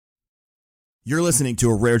You're listening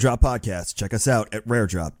to a Rare Drop podcast. Check us out at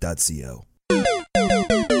raredrop.co.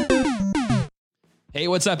 Hey,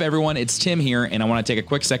 what's up, everyone? It's Tim here, and I want to take a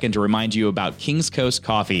quick second to remind you about King's Coast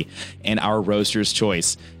Coffee and our Roaster's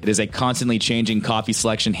Choice. It is a constantly changing coffee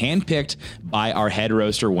selection handpicked by our head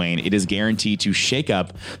roaster, Wayne. It is guaranteed to shake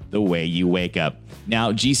up the way you wake up.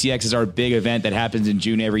 Now, GCX is our big event that happens in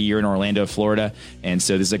June every year in Orlando, Florida, and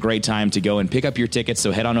so this is a great time to go and pick up your tickets,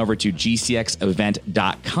 so head on over to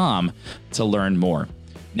gcxevent.com to learn more.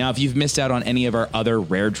 Now, if you've missed out on any of our other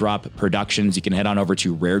Rare Drop productions, you can head on over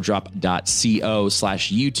to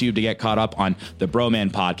raredrop.co/YouTube to get caught up on the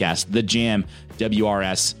Broman podcast, The Jam,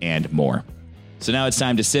 WRS, and more. So now it's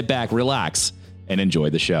time to sit back, relax, and enjoy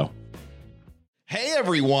the show. Hey,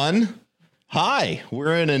 everyone. Hi,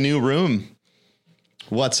 we're in a new room.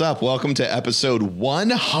 What's up? Welcome to episode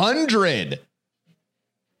 100.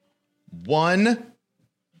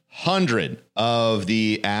 100 of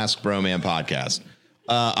the Ask Broman podcast.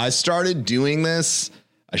 I started doing this.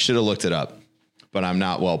 I should have looked it up, but I'm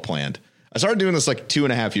not well planned. I started doing this like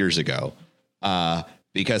 2.5 years ago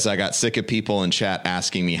because I got sick of people in chat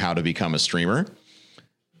asking me how to become a streamer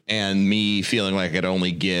and me feeling like I could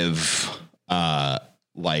only give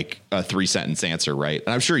like a 3-sentence answer, right?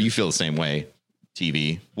 And I'm sure you feel the same way,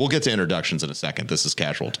 TV. We'll get to introductions in a second. This is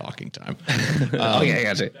casual talking time. Okay, I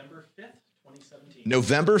got you.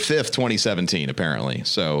 November 5th, 2017, apparently.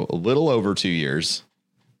 So a little over 2 years.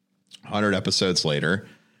 100 episodes later.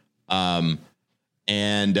 I think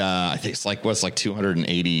it's like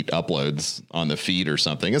 280 uploads on the feed or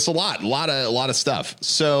something. It's a lot of stuff.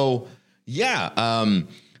 So yeah,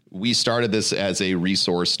 we started this as a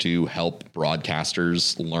resource to help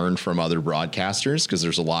broadcasters learn from other broadcasters because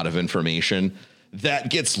there's a lot of information that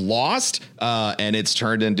gets lost, and it's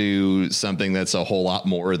turned into something that's a whole lot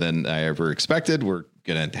more than I ever expected. We're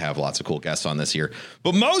going to have lots of cool guests on this year.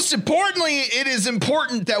 But most importantly, it is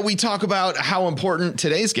important that we talk about how important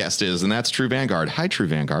today's guest is, and that's TrueVanguard. Hi,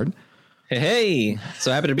 TrueVanguard. Hey,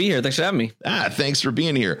 so happy to be here. Thanks for having me. Thanks for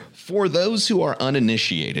being here. For those who are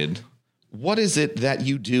uninitiated, what is it that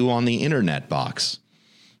you do on the internet box?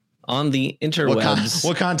 On the interwebs.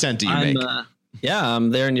 What content do you make? I'm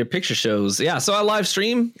there in your picture shows. Yeah, so I live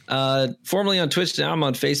stream, formerly on Twitch. Now I'm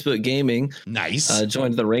on Facebook Gaming. Nice.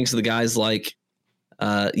 Joined the ranks of the guys like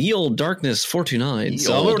Ye Olde Darkness 429.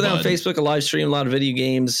 So I'm over there on Facebook. I live stream a lot of video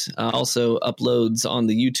games. Also uploads on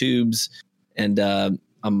the YouTubes, and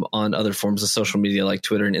I'm on other forms of social media like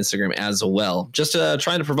Twitter and Instagram as well. Just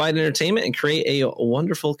trying to provide entertainment and create a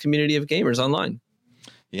wonderful community of gamers online.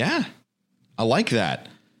 Yeah, I like that.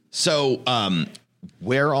 So,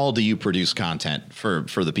 where all do you produce content for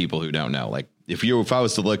the people who don't know? Like if I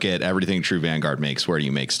was to look at everything TrueVanguard makes, where do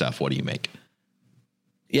you make stuff? What do you make?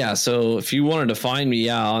 Yeah. So if you wanted to find me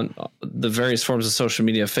on the various forms of social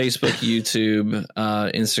media, Facebook, YouTube,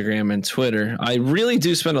 Instagram, and Twitter, I really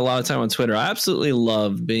do spend a lot of time on Twitter. I absolutely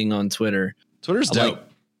love being on Twitter. Twitter's dope.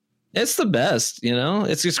 It's the best,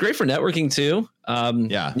 it's great for networking too.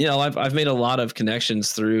 I've made a lot of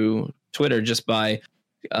connections through Twitter just by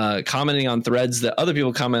commenting on threads that other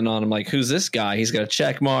people comment on. I'm like, who's this guy? He's got a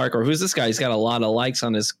check mark. Or who's this guy? He's got a lot of likes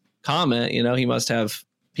on his comment. He must have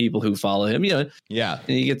people who follow him. Yeah. And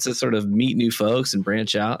he gets to sort of meet new folks and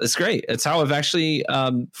branch out. It's great. It's how I've actually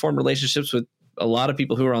formed relationships with a lot of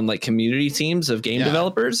people who are on like community teams of game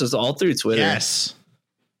developers. It's all through Twitter.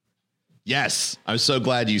 Yes. I'm so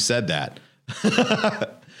glad you said that.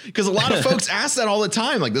 Because a lot of folks ask that all the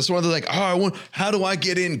time. Like this one, they're like, how do I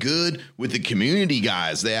get in good with the community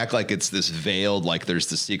guys? They act like it's this veiled, like there's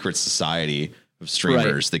the secret society of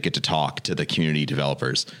streamers that get to talk to the community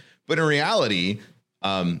developers. But in reality,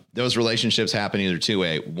 those relationships happen either two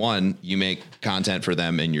ways. One, you make content for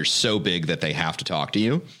them and you're so big that they have to talk to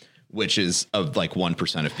you, which is of like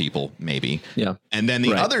 1% of people, maybe. Yeah. And then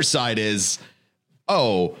the other side is,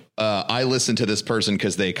 I listen to this person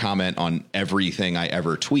because they comment on everything I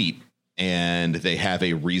ever tweet and they have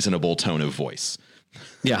a reasonable tone of voice.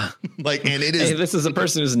 Yeah. And it is, hey, this is a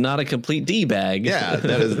person who's not a complete D-bag. Yeah.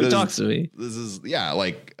 That is, who talks to me. This is,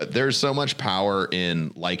 there's so much power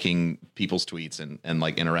in liking people's tweets and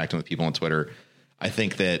like interacting with people on Twitter. I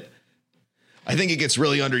think it gets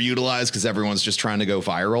really underutilized because everyone's just trying to go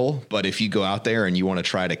viral. But if you go out there and you want to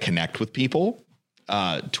try to connect with people,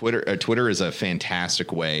 Twitter is a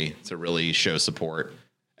fantastic way to really show support.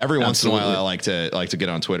 Every once in a while, I like to get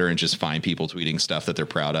on Twitter and just find people tweeting stuff that they're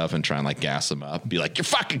proud of and try and like gas them up. Be like, you're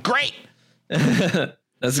fucking great.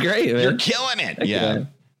 That's great, man. You're killing it. Yeah.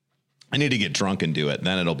 I need to get drunk and do it.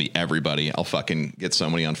 Then it'll be everybody. I'll fucking get so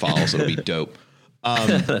many unfollows. It'll be dope.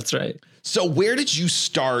 That's right. So where did you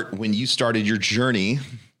start when you started your journey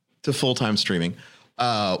to full-time streaming?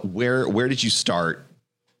 where did you start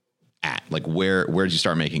at? Like where did you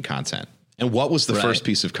start making content? And what was the first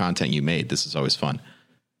piece of content you made? This is always fun.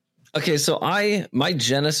 Okay, so my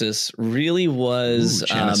genesis really was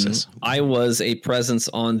I was a presence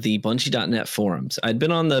on the Bungie.net forums. I'd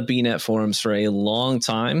been on the BNet forums for a long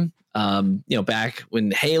time. Back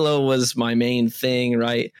when Halo was my main thing,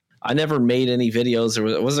 right? I never made any videos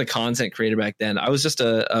or wasn't a content creator back then. I was just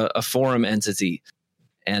a forum entity.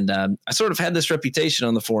 And I sort of had this reputation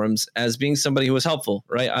on the forums as being somebody who was helpful,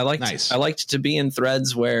 right? I liked to be in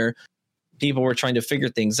threads where people were trying to figure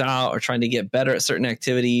things out or trying to get better at certain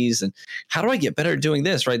activities. And how do I get better at doing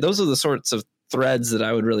this, right? Those are the sorts of threads that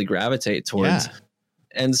I would really gravitate towards. Yeah.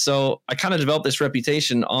 And so I kind of developed this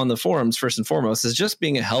reputation on the forums, first and foremost, as just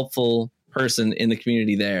being a helpful person in the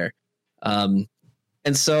community there. And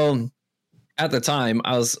so at the time,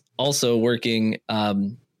 I was also working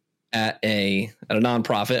at a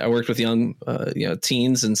nonprofit. I worked with young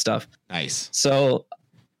teens and stuff. Nice. So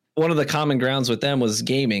one of the common grounds with them was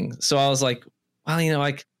gaming. So I was like, well,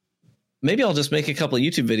 maybe I'll just make a couple of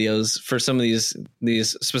YouTube videos for some of these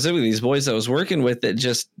specifically these boys that I was working with that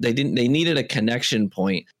just they needed a connection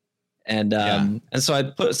point. And so I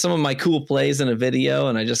put some of my cool plays in a video,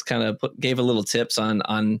 and I just kind of gave a little tips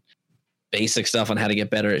on basic stuff on how to get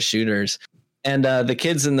better at shooters. And the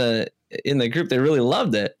kids in the group, they really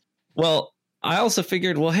loved it. Well, I also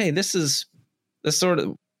figured, well, hey, this sort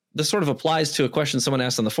of applies to a question someone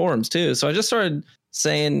asked on the forums too. So I just started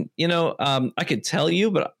saying, I could tell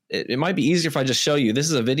you, but it might be easier if I just show you. This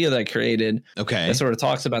is a video that I created. Okay. That sort of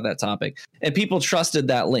talks about that topic, and people trusted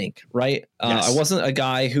that link, right? Yes. I wasn't a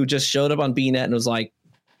guy who just showed up on BNet and was like,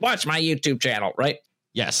 watch my YouTube channel, right?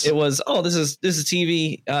 Yes. It was, this is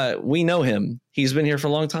TV. We know him. He's been here for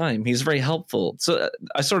a long time. He's very helpful. So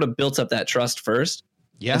I sort of built up that trust first.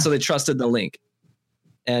 Yeah. And so they trusted the link.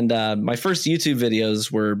 And my first YouTube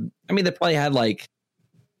videos were, they probably had like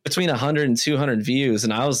between 100 and 200 views.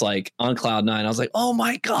 And I was like on cloud nine. I was like, oh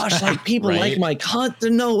my gosh, like people right? like my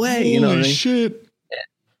content. No way. You know what I mean? Shit.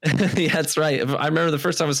 Yeah, that's right. I remember the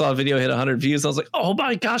first time I saw a video hit 100 views, I was like, oh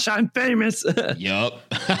my gosh, I'm famous. Yup. Yup.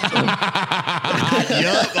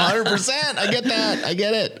 100%. I get that. I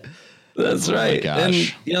get it. That's right.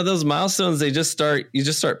 And those milestones, you just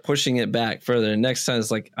start pushing it back further. And next time it's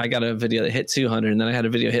like, I got a video that hit 200, and then I had a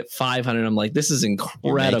video hit 500. I'm like, this is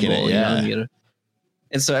incredible.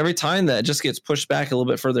 And so every time that just gets pushed back a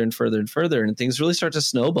little bit further and further and further, and things really start to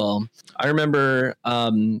snowball. I remember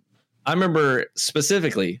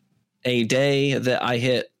specifically a day that I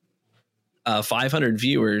hit 500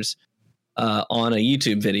 viewers on a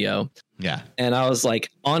YouTube video. Yeah. And I was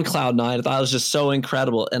like on cloud nine. I thought it was just so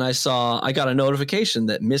incredible. And I got a notification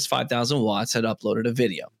that Miss 5000 Watts had uploaded a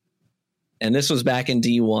video. And this was back in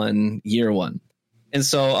D1 year one. And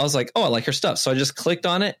so I was like, oh, I like her stuff. So I just clicked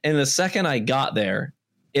on it. And the second I got there,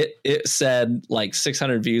 it said like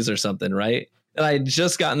 600 views or something. Right. And I had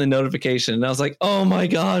just gotten the notification, and I was like, oh my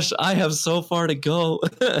gosh, I have so far to go.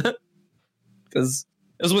 Because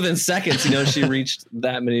it was within seconds, she reached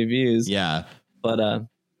that many views. Yeah. But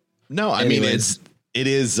no, I mean, it's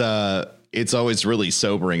always really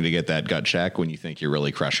sobering to get that gut check when you think you're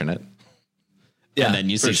really crushing it. Yeah. And then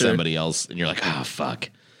you see somebody else and you're like, oh, fuck.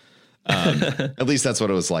 At least that's what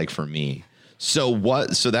it was like for me. So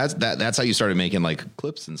that's how you started making like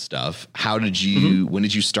clips and stuff. How did you, when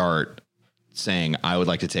did you start saying, I would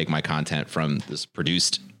like to take my content from this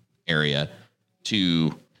produced area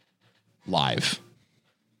to live?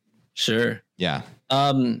 Sure. Yeah.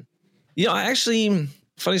 I actually,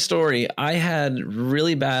 funny story. I had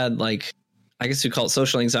really bad, like, I guess you call it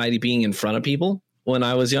social anxiety being in front of people when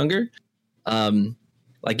I was younger.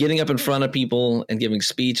 Like getting up in front of people and giving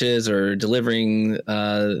speeches or delivering,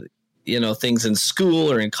 things in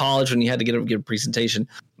school or in college when you had to get up and give a presentation.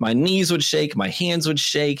 My knees would shake. My hands would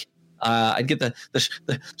shake. I'd get the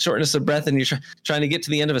shortness of breath, and you're trying to get to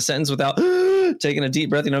the end of a sentence without taking a deep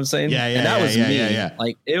breath. You know what I'm saying? Yeah. And that was me. Yeah.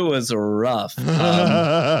 Like it was rough. And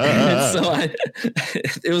so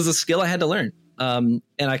it was a skill I had to learn. And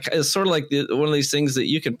it's sort of like one of these things that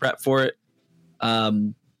you can prep for it.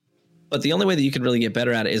 But the only way that you can really get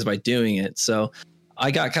better at it is by doing it. So I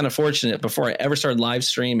got kind of fortunate. Before I ever started live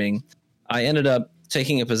streaming, I ended up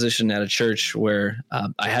taking a position at a church where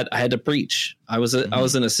I had to preach. I was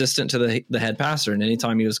an assistant to the head pastor, and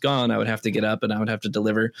anytime he was gone, I would have to get up and I would have to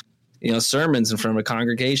deliver, sermons in front of a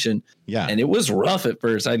congregation. Yeah, and it was rough at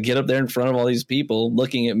first. I'd get up there in front of all these people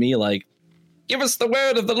looking at me like, "Give us the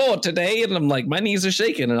word of the Lord today," and I'm like, my knees are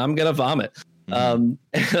shaking and I'm gonna vomit. And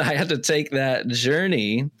I had to take that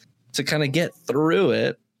journey to kind of get through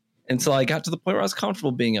it until I got to the point where I was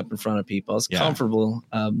comfortable being up in front of people. I was comfortable.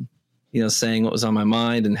 saying what was on my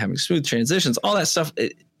mind and having smooth transitions, all that stuff.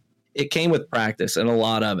 It came with practice and a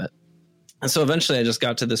lot of it. And so eventually I just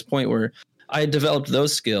got to this point where I had developed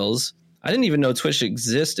those skills. I didn't even know Twitch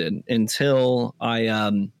existed until I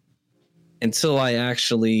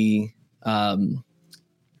actually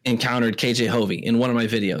encountered KJ Hovey in one of my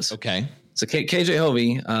videos. Okay. So KJ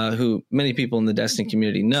Hovey, who many people in the Destiny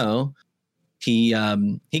community know, he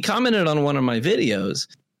commented on one of my videos,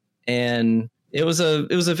 and it was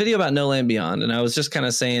a video about No Land Beyond, and I was just kind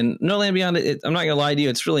of saying, No Land Beyond, I'm not gonna lie to you,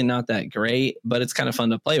 it's really not that great, but it's kind of fun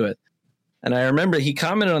to play with. And I remember he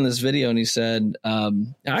commented on this video and he said, I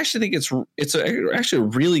actually think it's actually a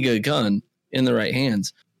really good gun in the right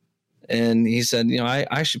hands. And he said, I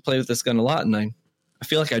actually play with this gun a lot, and I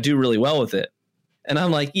feel like I do really well with it. And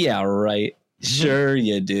I'm like, yeah, right. Sure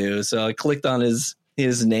you do. So I clicked on his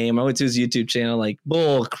name. I went to his YouTube channel, like,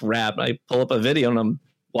 bull crap. I pull up a video and I'm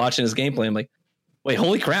watching his gameplay. I'm like, wait,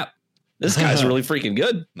 holy crap. This guy's really freaking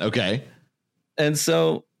good. Okay. And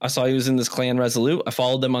so I saw he was in this clan Resolute. I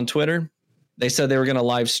followed them on Twitter. They said they were going to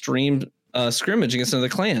live stream scrimmage against another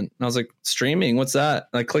clan. And I was like, streaming? What's that?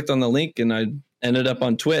 And I clicked on the link and I ended up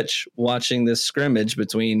on Twitch watching this scrimmage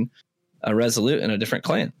between a Resolute and a different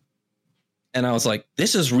clan. And I was like,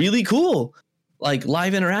 this is really cool. Like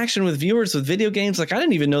live interaction with viewers with video games. Like I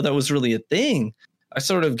didn't even know that was really a thing.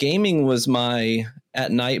 Gaming was my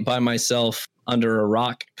at night by myself under a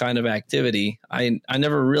rock kind of activity. I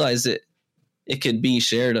never realized it could be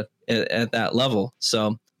shared at that level.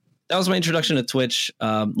 So that was my introduction to Twitch.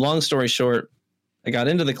 Long story short, I got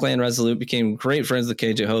into the clan Resolute, became great friends with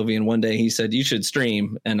KJ Hovey, and one day he said, you should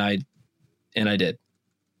stream, and I did.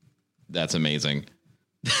 That's amazing.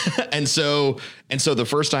 and so the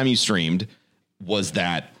first time you streamed, did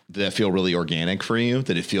that feel really organic for you?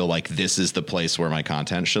 Did it feel like this is the place where my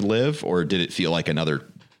content should live? Or did it feel like another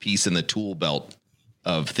piece in the tool belt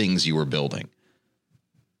of things you were building?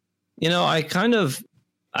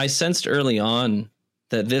 I sensed early on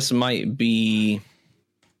that this might be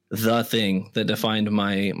the thing that defined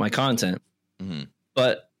my content. Mm-hmm.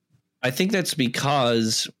 But I think that's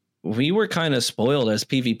because we were kind of spoiled as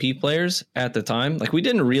PvP players at the time. Like we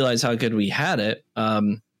didn't realize how good we had it.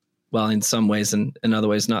 Well, in some ways and in other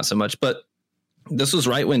ways, not so much, but this was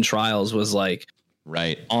right when Trials was like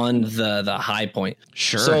right on the high point.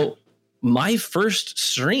 Sure. So my first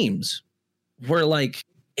streams were like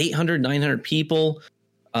 800, 900 people.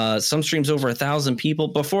 Some streams over 1,000 people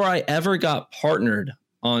before I ever got partnered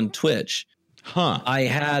on Twitch. I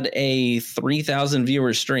had a 3,000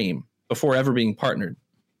 viewer stream before ever being partnered.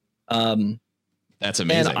 That's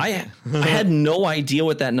amazing. And I had no idea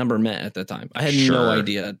what that number meant at the time. I had no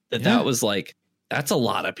idea that was like, that's a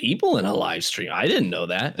lot of people in a live stream. I didn't know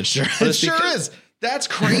that. It sure is. That's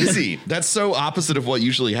crazy. That's so opposite of what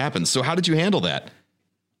usually happens. So how did you handle that?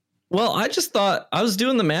 Well, I just thought I was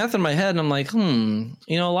doing the math in my head and I'm like, a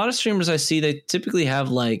lot of streamers I see, they typically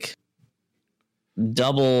have like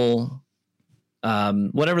double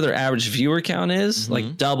whatever their average viewer count is,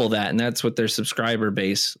 like double that. And that's what their subscriber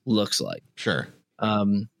base looks like. Sure.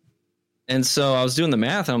 And so I was doing the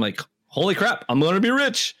math and I'm like, holy crap, I'm going to be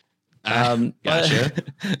rich. Gotcha.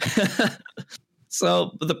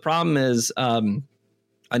 So the problem is,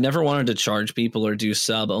 I never wanted to charge people or do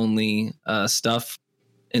sub only stuff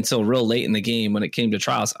until real late in the game when it came to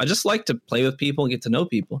Trials. I just like to play with people and get to know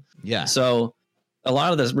people. Yeah. So a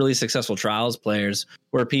lot of the really successful Trials players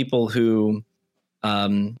were people who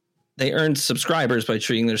they earned subscribers by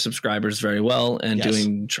treating their subscribers very well and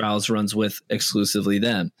doing Trials runs with exclusively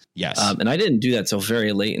them. Yes. And I didn't do that till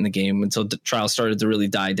very late in the game until Trials started to really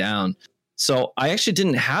die down. So I actually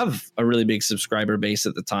didn't have a really big subscriber base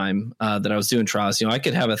at the time that I was doing Trials. I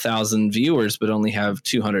could have 1,000 viewers, but only have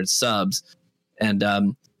 200 subs.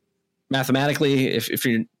 And mathematically, if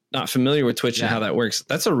you're not familiar with Twitch and how that works,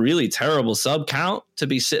 that's a really terrible sub count to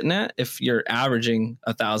be sitting at if you're averaging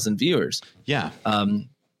 1,000 viewers. Yeah.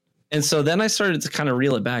 And so then I started to kind of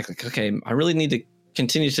reel it back. Like, okay, I really need to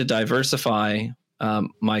continue to diversify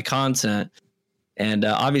my content. And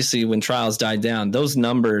obviously when Trials died down, those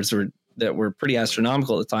numbers that were pretty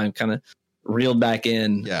astronomical at the time kind of reeled back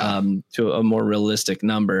in to a more realistic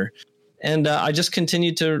number. And I just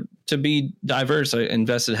continued to be diverse. I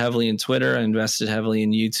invested heavily in Twitter. I invested heavily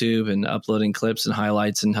in YouTube and uploading clips and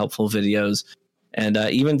highlights and helpful videos. And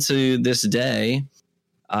even to this day,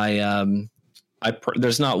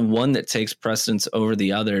 there's not one that takes precedence over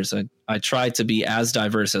the others. I try to be as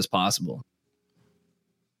diverse as possible.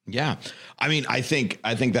 Yeah. I mean, I think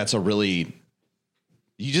that's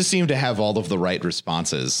you just seem to have all of the right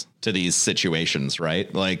responses to these situations,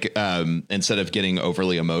 right? Like, instead of getting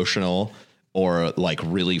overly emotional or like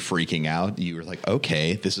really freaking out, you were like,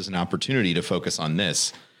 okay, this is an opportunity to focus on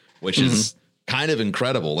this, which is kind of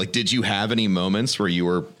incredible. Like, did you have any moments where you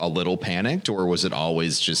were a little panicked, or was it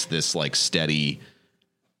always just this like steady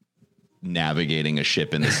navigating a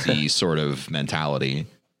ship in the sea sort of mentality?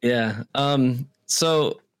 Yeah.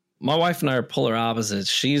 So my wife and I are polar opposites.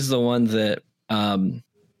 She's the one that,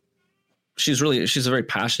 she's a very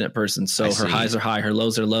passionate person. So her highs are high, her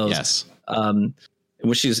lows are lows. Yes.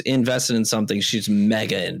 When she's invested in something, she's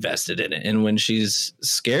mega invested in it. And when she's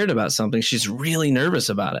scared about something, she's really nervous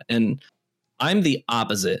about it. And I'm the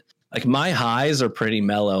opposite. Like, my highs are pretty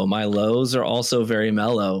mellow. My lows are also very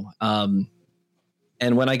mellow. And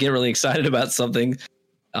when I get really excited about something,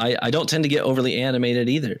 I don't tend to get overly animated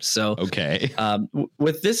either. So, okay.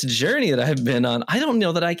 With this journey that I've been on, I don't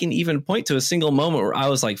know that I can even point to a single moment where I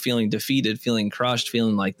was like feeling defeated, feeling crushed,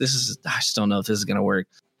 feeling like I just don't know if this is going to work.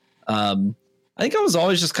 I think I was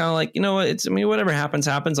always just kind of like, whatever happens.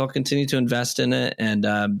 I'll continue to invest in it. And,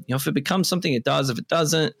 if it becomes something, it does. If it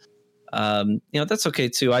doesn't, that's okay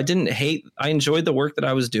too. I enjoyed the work that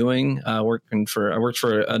I was doing, I worked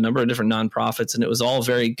for a number of different nonprofits, and it was all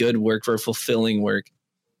very good work, very fulfilling work.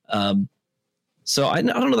 So I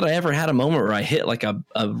don't know that I ever had a moment where I hit like a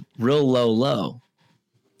real low.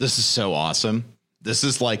 This is so awesome. This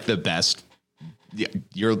is like the best.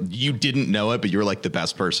 You didn't know it, but you're like the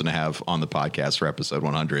best person to have on the podcast for episode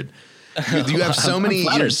 100. You have so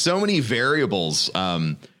many variables,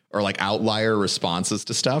 or like outlier responses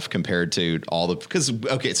to stuff compared to so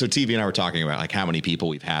TV and I were talking about like how many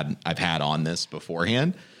people I've had on this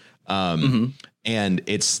beforehand. And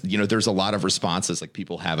it's, there's a lot of responses. Like,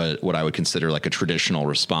 people have what I would consider like a traditional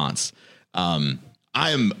response.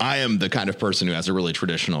 I am the kind of person who has a really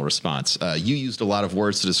traditional response. You used a lot of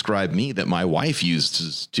words to describe me that my wife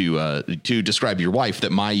uses to describe your wife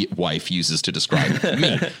that my wife uses to describe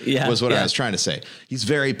me. Was what I was trying to say. He's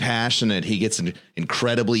very passionate. He gets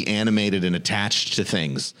incredibly animated and attached to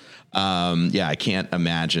things. I can't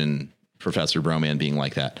imagine Professor Broman being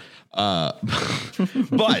like that.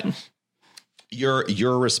 But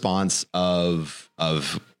your response of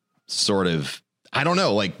sort of, I don't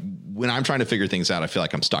know, like, when I'm trying to figure things out, I feel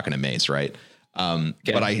like I'm stuck in a maze, right?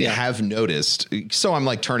 But I have noticed, so I'm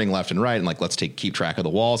like turning left and right and like, let's keep track of the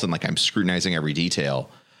walls, and like I'm scrutinizing every detail.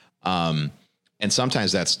 And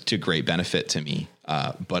sometimes that's to great benefit to me.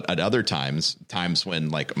 But at other times when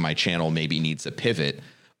like my channel maybe needs a pivot,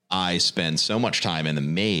 I spend so much time in the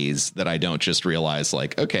maze that I don't just realize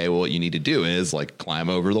like, okay, well, what you need to do is like climb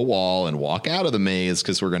over the wall and walk out of the maze,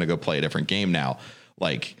 because we're going to go play a different game now.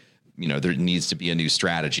 Like, there needs to be a new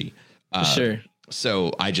strategy. Sure.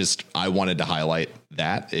 So I wanted to highlight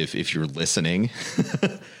that if you're listening,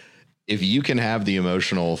 if you can have the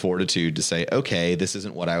emotional fortitude to say, okay, this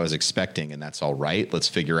isn't what I was expecting, and that's all right. Let's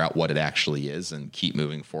figure out what it actually is and keep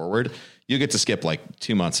moving forward. You get to skip like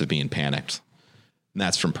 2 months of being panicked. And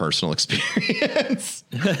that's from personal experience.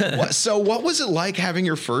 So what was it like having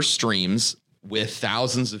your first streams with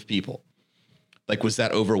thousands of people? Like, was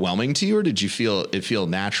that overwhelming to you, or did you feel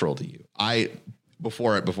natural to you?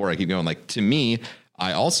 Before I keep going, like, to me,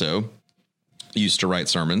 I also used to write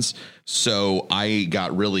sermons. So I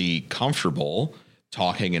got really comfortable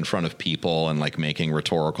talking in front of people and like making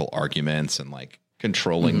rhetorical arguments and like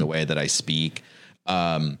controlling the way that I speak.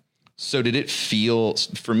 So did it feel,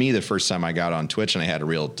 for me, the first time I got on Twitch and I had a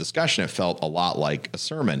real discussion, it felt a lot like a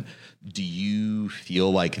sermon. Do you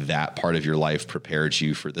feel like that part of your life prepared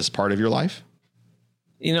you for this part of your life?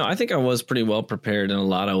 I think I was pretty well prepared in a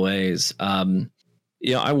lot of ways.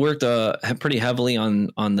 I worked pretty heavily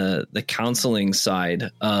on the counseling side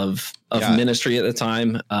of ministry at the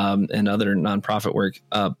time, and other nonprofit work.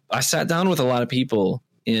 I sat down with a lot of people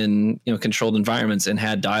in controlled environments and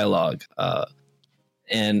had dialogue,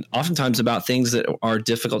 and oftentimes about things that are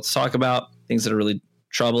difficult to talk about, things that are really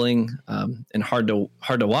troubling, and hard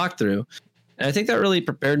to walk through. And I think that really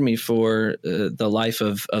prepared me for the life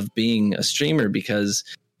of being a streamer, because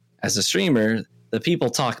as a streamer, the people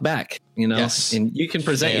talk back, yes, and you can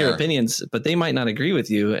present your opinions, but they might not agree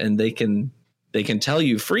with you, and they can tell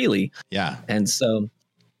you freely. Yeah. And so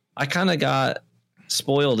I kind of got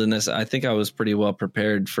spoiled in this. I think I was pretty well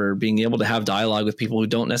prepared for being able to have dialogue with people who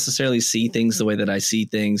don't necessarily see things the way that I see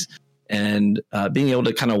things, and being able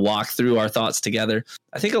to kind of walk through our thoughts together.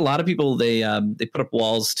 I think a lot of people, they put up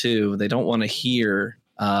walls too. They don't want to hear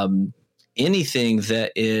anything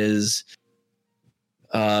that is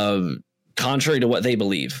contrary to what they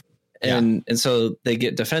believe. And so they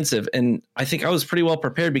get defensive. And I think I was pretty well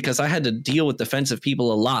prepared, because I had to deal with defensive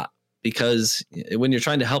people a lot, because when you're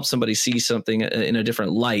trying to help somebody see something in a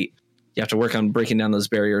different light, you have to work on breaking down those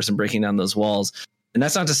barriers and breaking down those walls. And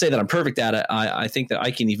that's not to say that I'm perfect at it. I think that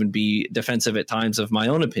I can even be defensive at times of my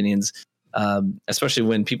own opinions, especially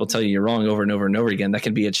when people tell you you're wrong over and over and over again. That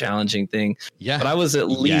can be a challenging thing. Yeah. But I was at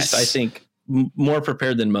least, I think, more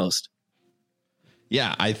prepared than most.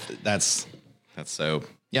 Yeah, that's so.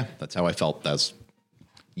 Yeah, that's how I felt. That's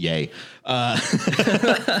yay.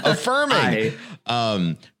 Affirming.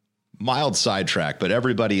 Mild sidetrack, but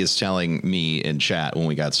everybody is telling me in chat when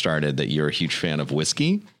we got started that you're a huge fan of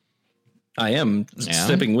whiskey. I am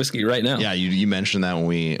sipping whiskey right now. Yeah, you mentioned that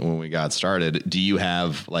when we got started. Do you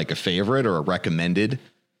have like a favorite or a recommended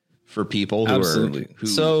for people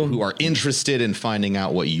who are interested in finding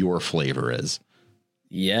out what your flavor is?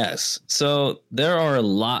 Yes. So there are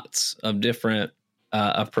lots of different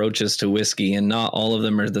approaches to whiskey, and not all of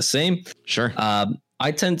them are the same. Sure. I'll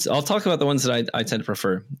talk about the ones that I tend to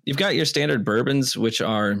prefer. You've got your standard bourbons, which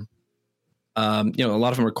are, a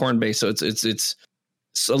lot of them are corn based, so it's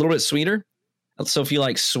a little bit sweeter. So if you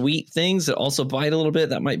like sweet things that also bite a little bit,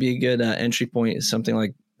 that might be a good entry point. Something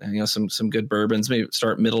like, some good bourbons, maybe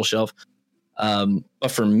start middle shelf. But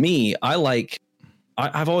for me,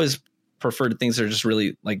 I've always preferred things that are just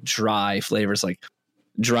really like dry flavors, like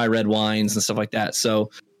dry red wines and stuff like that. So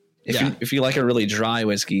if you like a really dry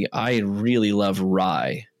whiskey, I really love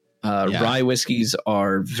rye. Rye whiskeys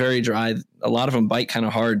are very dry. A lot of them bite kind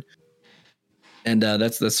of hard. And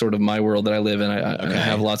that's sort of my world that I live in. I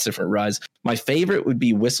have lots of different ryes. My favorite would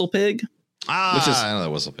be Whistle Pig. I know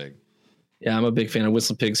that Whistle Pig. Yeah, I'm a big fan of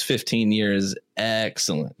Whistle Pig's 15 years.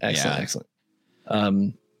 Excellent.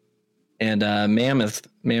 And Mammoth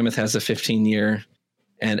has a 15-year.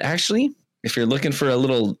 And actually, if you're looking for a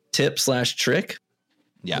little tip / trick,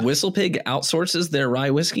 Whistle Pig outsources their rye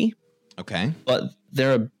whiskey. Okay. But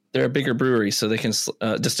they're a bigger brewery, so they can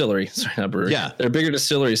distillery. Sorry, not brewery. Yeah, they're a bigger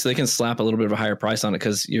distillery, so they can slap a little bit of a higher price on it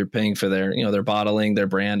because you're paying for their bottling, their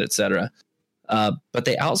brand, etc. But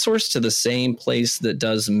they outsource to the same place that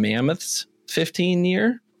does Mammoth's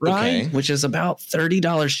 15-year rye, which is about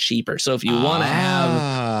 $30 cheaper. So if you want to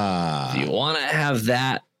have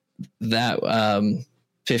that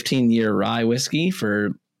 15-year rye whiskey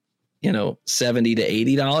for $70 to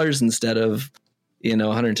 $80 instead of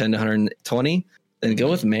 $110 to $120. Then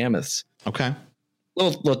go with Mammoths. Okay.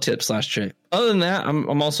 Little tip / trick. Other than that,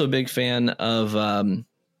 I'm also a big fan of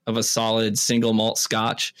a solid single malt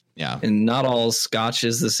Scotch. Yeah. And not all Scotch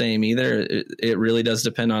is the same either. It really does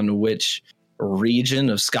depend on which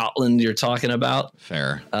region of Scotland you're talking about.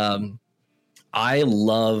 Fair. I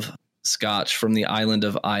love Scotch from the island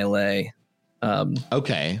of Islay.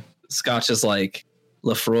 Okay. Scotch is like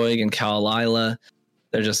Lafroig and Carlisle.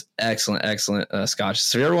 They're just excellent Scotch.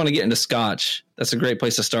 So if you ever want to get into Scotch, that's a great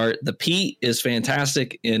place to start. The peat is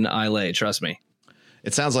fantastic in Islay. Trust me.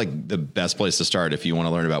 It sounds like the best place to start if you want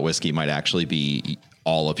to learn about whiskey might actually be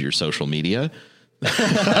all of your social media. Maybe.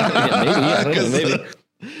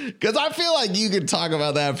 Because I feel like you could talk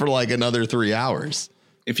about that for like another 3 hours.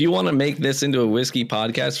 If you want to make this into a whiskey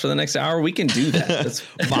podcast for the next hour, we can do that.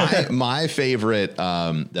 my favorite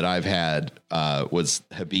that I've had was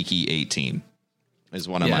Hibiki 18. Is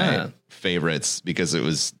one of my favorites because it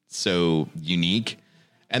was so unique.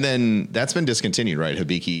 And then that's been discontinued, right?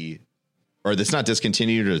 Hibiki, or that's not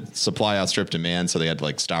discontinued, or supply outstripped demand. So they had to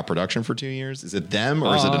like stop production for 2 years. Is it them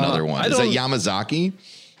or is it another one? Is that Yamazaki?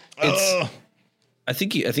 I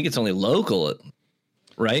think it's only local,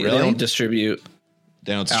 right? Really? They don't distribute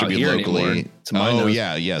locally. Anymore,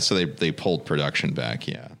 yeah. So they pulled production back.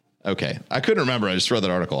 Yeah. Okay. I couldn't remember. I just read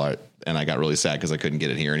that article and I got really sad because I couldn't get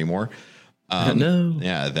it here anymore. No.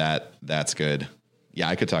 Yeah, that's good. Yeah,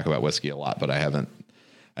 I could talk about whiskey a lot, but I haven't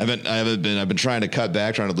been. I've been trying to cut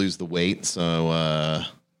back, trying to lose the weight, so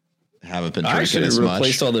haven't been drinking as much. I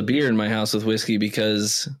replaced all the beer in my house with whiskey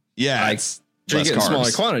because I drink it in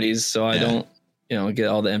smaller quantities, so I don't, get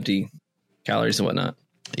all the empty calories and whatnot.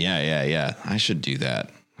 Yeah. I should do that.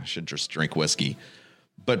 I should just drink whiskey,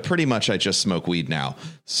 but pretty much I just smoke weed now.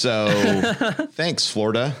 So thanks,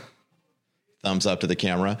 Florida. Thumbs up to the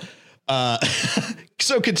camera.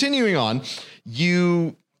 So continuing on,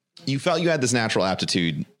 you felt you had this natural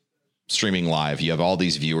aptitude streaming live. You have all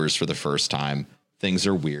these viewers for the first time. Things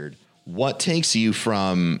are weird. What takes you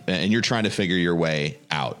from, and you're trying to figure your way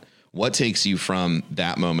out. What takes you from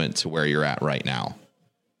that moment to where you're at right now?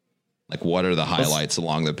 Like, what are the highlights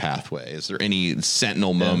along the pathway? Is there any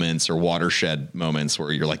sentinel moments or watershed moments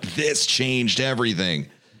where you're like, this changed everything?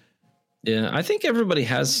 Yeah, I think everybody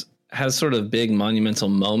has sort of big monumental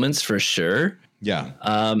moments for sure. Yeah.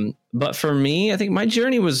 But for me, I think my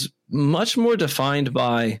journey was much more defined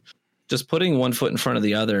by just putting one foot in front of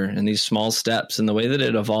the other and these small steps and the way that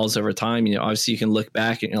it evolves over time. Obviously you can look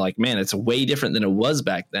back and you're like, man, it's way different than it was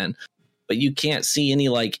back then. but you can't see any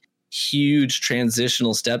like huge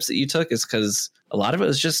transitional steps that you took, is because a lot of it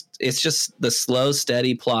is it's just the slow,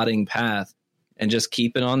 steady plodding path and just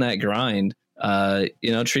keeping on that grind,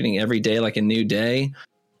 treating every day like a new day.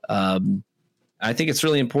 I think it's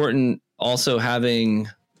really important also having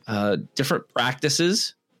different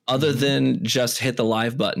practices other than just hit the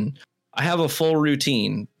live button. I have a full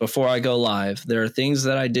routine before I go live. There are things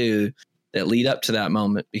that I do that lead up to that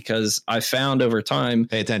moment, because I found over time,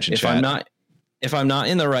 pay attention, if I'm not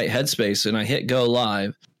in the right headspace and I hit go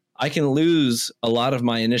live, I can lose a lot of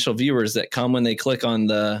my initial viewers that come when they click on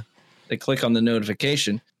the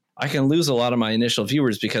notification. I can lose a lot of my initial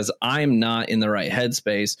viewers because I'm not in the right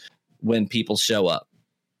headspace when people show up.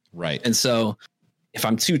 Right. And so if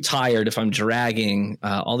I'm too tired, if I'm dragging,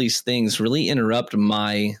 all these things really interrupt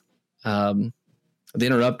my, I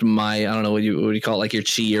don't know, what you call it, like your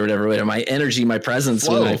chi or whatever, my energy, my presence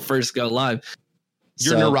when I first go live.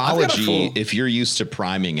 Your neurology, if you're used to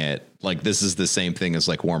priming it, like this is the same thing as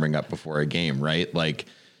like warming up before a game, right? Like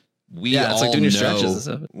it's like doing your stretches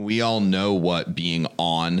and stuff. We all know what being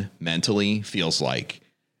on mentally feels like,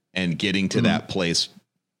 and getting to that place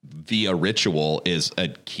via ritual is a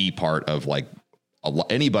key part of like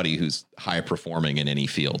anybody who's high performing in any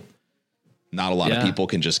field. Not a lot of people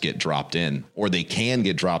can just get dropped in, or they can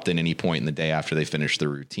get dropped in any point in the day after they finish their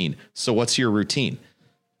routine. So what's your routine?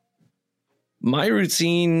 My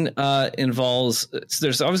routine involves,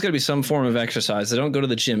 there's always got to be some form of exercise. I don't go to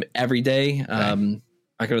the gym every day. Okay.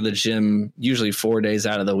 I go to the gym usually 4 days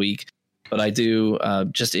out of the week, but I do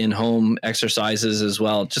just in-home exercises as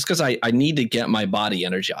well, just because I need to get my body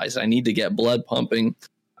energized. I need to get blood pumping.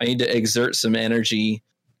 I need to exert some energy.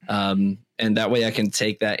 And that way I can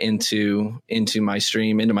take that into my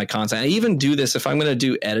stream, into my content. I even do this if I'm going to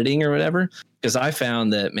do editing or whatever, because I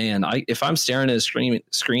found that, man, if I'm staring at a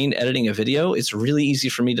screen editing a video, it's really easy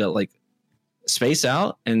for me to like space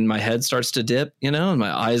out and my head starts to dip, and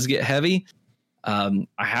my eyes get heavy. I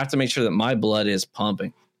have to make sure that my blood is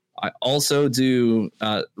pumping. I also do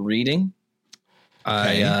reading.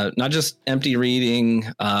 Okay. I not just empty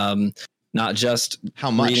reading, not just how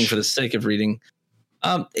much reading for the sake of reading.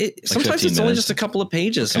 Sometimes it's only just a couple of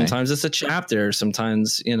pages. Okay. Sometimes it's a chapter.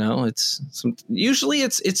 Sometimes, usually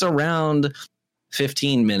it's around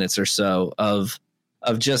 15 minutes or so of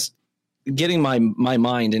just getting my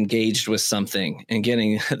mind engaged with something and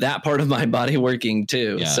getting that part of my body working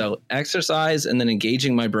too. Yeah. So exercise and then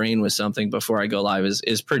engaging my brain with something before I go live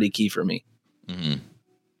is pretty key for me. Mm-hmm.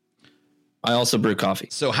 I also brew coffee.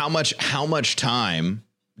 So how much time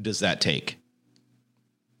does that take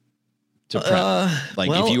to prep?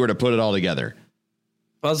 If you were to put it all together?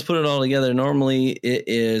 If I was to put it all together, normally it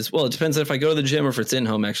is, it depends if I go to the gym or if it's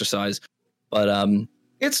in-home exercise, but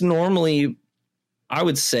it's normally, I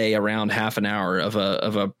would say, around half an hour of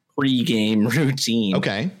a pre-game routine.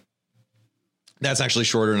 Okay. That's actually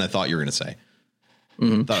shorter than I thought you were going to say.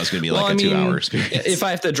 Mm-hmm. Thought it was going to be a 2-hour experience. If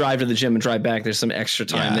I have to drive to the gym and drive back, there's some extra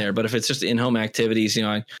time there. But if it's just in-home activities,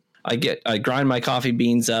 I grind my coffee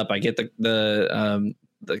beans up. I get the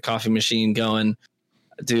coffee machine going,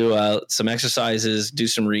 do some exercises, do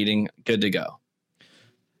some reading, good to go.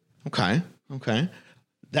 Okay.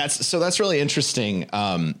 That's really interesting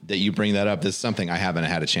that you bring that up. This is something I haven't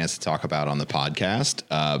had a chance to talk about on the podcast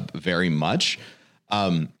very much,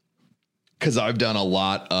 because I've done a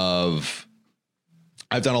lot of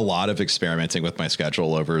experimenting with my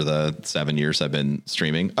schedule over the 7 years I've been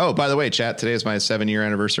streaming. Oh, by the way, chat, today is my 7-year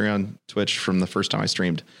anniversary on Twitch from the first time I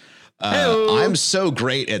streamed. I'm so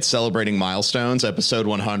great at celebrating milestones. Episode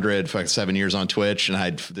 100, 7 years on Twitch, and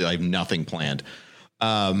I have nothing planned.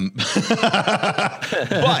 But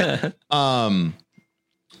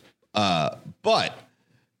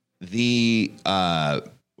they'll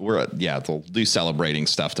do celebrating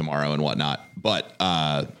stuff tomorrow and whatnot.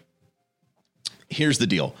 But here's the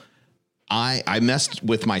deal. I messed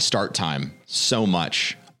with my start time so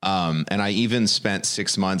much. And I even spent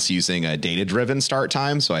 6 months using a data-driven start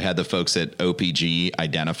time. So I had the folks at OPG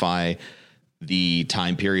identify the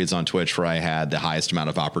time periods on Twitch where I had the highest amount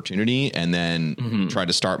of opportunity, and then try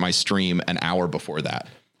to start my stream an hour before that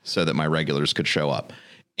so that my regulars could show up.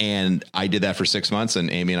 And I did that for 6 months,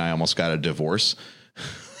 and Amy and I almost got a divorce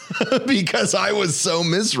because I was so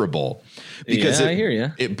miserable. Because I hear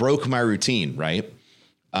you. It broke my routine, right?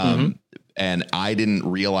 And I didn't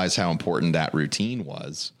realize how important that routine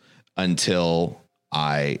was until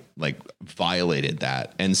I violated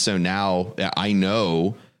that. And so now I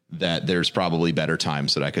know that there's probably better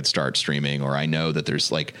times that I could start streaming, or I know that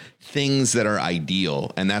there's things that are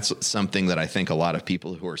ideal. And that's something that I think a lot of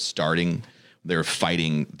people who are starting they're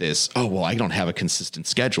fighting this, oh, well, I don't have a consistent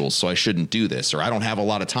schedule, so I shouldn't do this, or I don't have a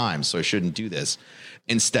lot of time, so I shouldn't do this,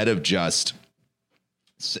 instead of just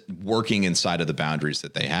working inside of the boundaries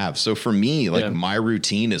that they have. So for me, like my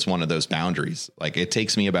routine is one of those boundaries. Like it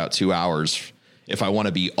takes me about 2 hours if I want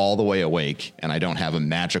to be all the way awake and I don't have a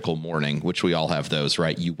magical morning, which we all have those,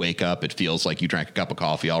 right? You wake up, it feels like you drank a cup of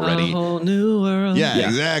coffee already. A whole new world. Yeah,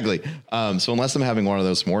 exactly. So unless I'm having one of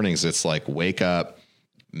those mornings, it's like wake up,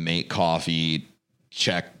 make coffee,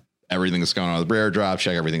 check everything that's going on with Rare Drop,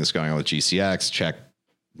 check everything that's going on with GCX, check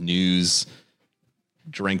news,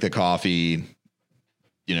 drink the coffee,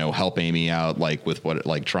 help Amy out, like with what,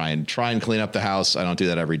 like try and clean up the house. I don't do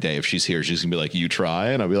that every day. If she's here, she's gonna be like, you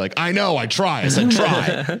try. And I'll be like, I know, I try. I said,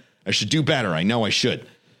 try. I should do better. I know I should.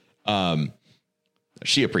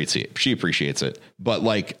 She appreciates it. But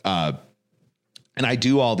like, and I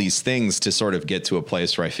do all these things to sort of get to a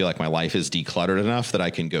place where I feel like my life is decluttered enough that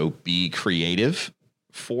I can go be creative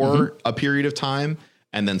for a period of time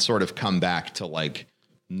and then sort of come back to like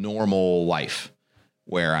normal life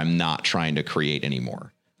where I'm not trying to create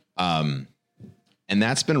anymore. And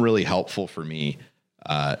that's been really helpful for me,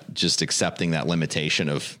 just accepting that limitation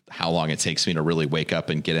of how long it takes me to really wake up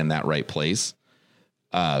and get in that right place.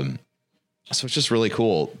 So it's just really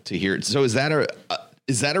cool to hear. So is that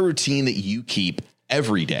a routine that you keep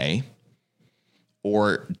every day,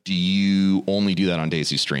 or do you only do that on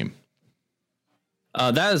days you stream?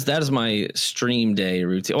 That is my stream day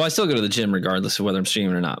routine. Well, I still go to the gym regardless of whether I'm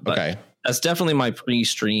streaming or not, but okay. That's definitely my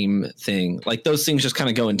pre-stream thing. Like those things just kind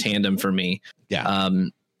of go in tandem for me. Yeah.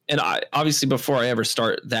 And I obviously before I ever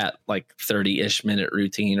start that like 30-ish minute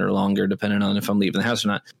routine or longer, depending on if I'm leaving the house or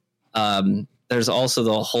not. There's also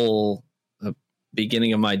the whole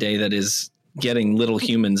beginning of my day that is getting little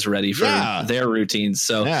humans ready for their routines.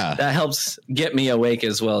 So that helps get me awake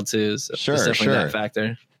as well too. So there's definitely that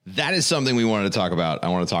factor. That is something we wanted to talk about. I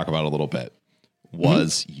want to talk about a little bit.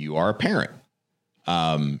 You are a parent.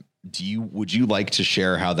 Would you like to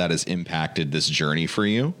share how that has impacted this journey for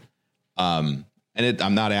you? I'm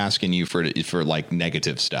not asking you for like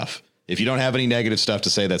negative stuff. If you don't have any negative stuff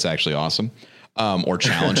to say, that's actually awesome. Or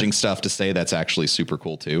challenging stuff to say, that's actually super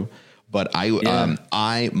cool too. But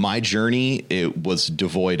my journey, it was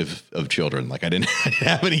devoid of children. Like I didn't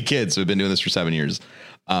have any kids. So I've been doing this for 7 years.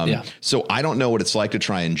 So I don't know what it's like to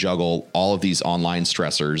try and juggle all of these online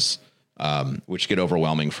stressors, which get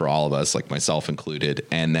overwhelming for all of us, like myself included.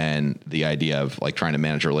 And then the idea of like trying to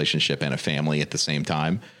manage a relationship and a family at the same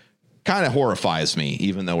time kind of horrifies me,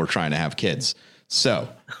 even though we're trying to have kids. So,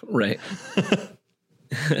 right.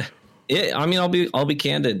 I'll be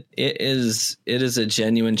candid. It is a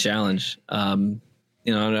genuine challenge. I've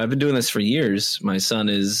been doing this for years. My son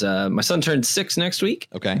turned 6 next week.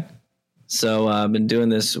 Okay. So I've been doing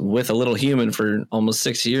this with a little human for almost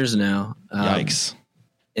 6 years now. Yikes.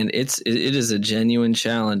 And it is a genuine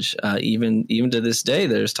challenge. Even to this day,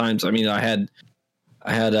 there's times, I had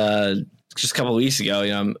just a couple of weeks ago,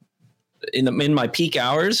 I'm in my peak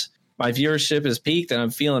hours, my viewership is peaked and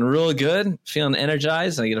I'm feeling real good, feeling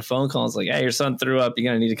energized. And I get a phone call. It's like, hey, your son threw up. You're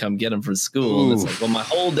going to need to come get him from school. Ooh. And it's like, well, my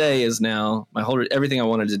whole day is now everything I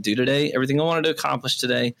wanted to do today, everything I wanted to accomplish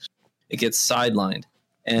today, it gets sidelined.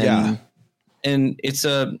 And it's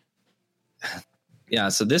so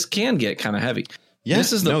this can get kind of heavy. Yeah,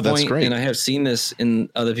 this is the point, that's great. And I have seen this in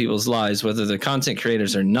other people's lives, whether they're content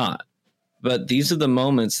creators or not. But these are the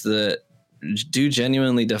moments that do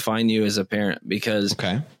genuinely define you as a parent, because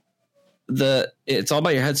it's all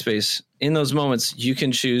about your headspace. In those moments, you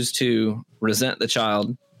can choose to resent the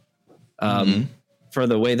child for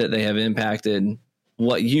the way that they have impacted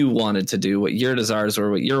what you wanted to do, what your desires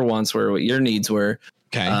were, what your wants were, what your needs were.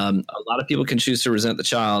 Okay. A lot of people can choose to resent the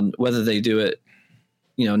child, whether they do it,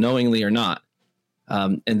 knowingly or not.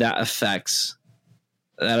 And that affects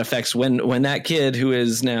when that kid who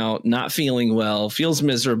is now not feeling well, feels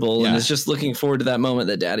miserable and is just looking forward to that moment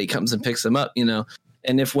that daddy comes and picks them up,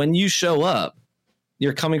 and if when you show up,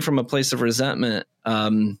 you're coming from a place of resentment,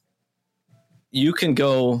 you can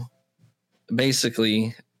go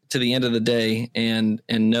basically to the end of the day and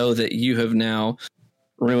know that you have now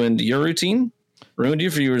ruined your routine, ruined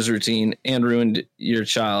your viewers' routine, and ruined your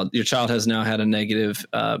child. Your child has now had a negative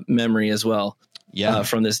memory as well.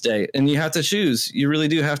 From this day. And you have to choose. You really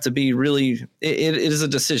do have to be really, it is a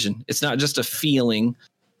decision. It's not just a feeling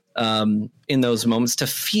in those moments to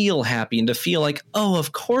feel happy and to feel like, oh,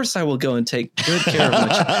 of course I will go and take good care of my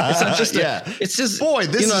child. It's not just, it's just, boy,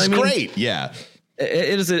 this is great. Yeah.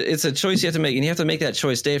 It's a choice you have to make, and you have to make that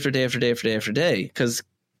choice day after day after day after day after day. Because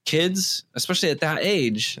kids, especially at that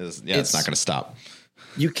age, it's not going to stop.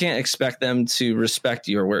 You can't expect them to respect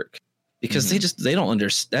your work. because they don't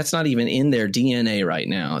understand. That's not even in their DNA right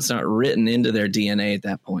now. It's not written into their DNA at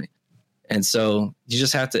that point. And so you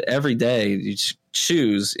just have to, every day you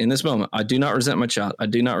choose in this moment. I do not resent my child. I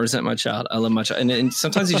do not resent my child. I love my child. And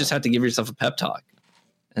sometimes you just have to give yourself a pep talk.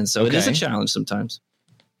 And so it is a challenge sometimes.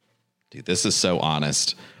 Dude, this is so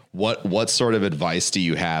honest. What sort of advice do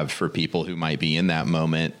you have for people who might be in that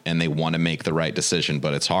moment and they want to make the right decision,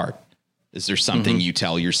 but it's hard? Is there something you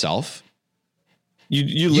tell yourself?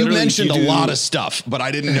 You mentioned a lot of stuff, but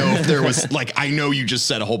I didn't know if there was like, I know you just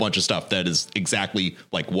said a whole bunch of stuff that is exactly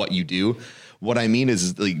like what you do. What I mean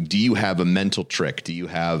is, like, do you have a mental trick? Do you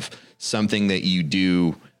have something that you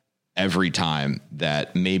do every time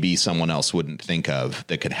that maybe someone else wouldn't think of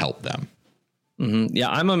that could help them? Yeah,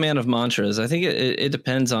 I'm a man of mantras. I think it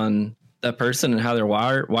depends on that person and how they're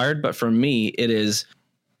wired. But for me, it is,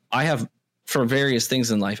 I have, for various things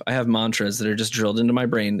in life, I have mantras that are just drilled into my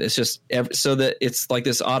brain. It's just so that it's like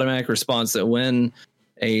this automatic response that when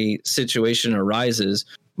a situation arises,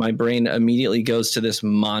 my brain immediately goes to this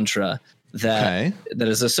mantra that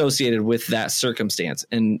is associated with that circumstance.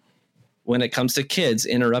 And when it comes to kids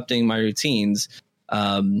interrupting my routines,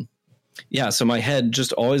 so my head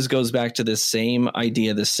just always goes back to this same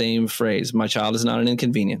idea, the same phrase. My child is not an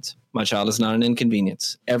inconvenience. My child is not an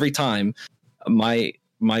inconvenience. Every time my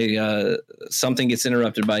something gets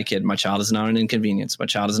interrupted by a kid, my child is not an inconvenience. My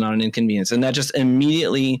child is not an inconvenience. And that just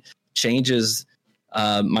immediately changes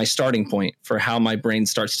my starting point for how my brain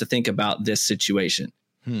starts to think about this situation.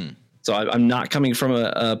 So I'm not coming from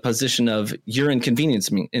a position of you're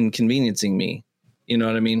inconveniencing me. You know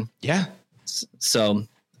what I mean? Yeah. So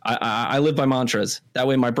I live by mantras. That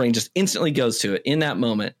way my brain just instantly goes to it in that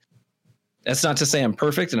moment. That's not to say I'm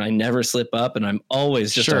perfect and I never slip up and I'm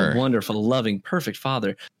always just a wonderful, loving, perfect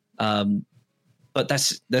father. But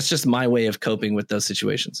that's just my way of coping with those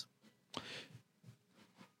situations.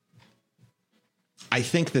 I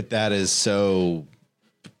think that is so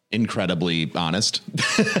incredibly honest.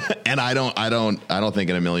 And I don't think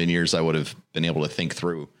in a million years I would have been able to think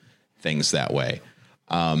through things that way.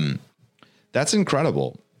 That's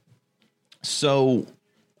incredible. So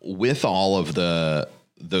with all of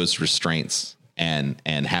those restraints and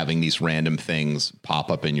having these random things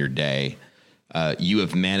pop up in your day, you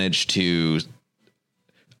have managed to,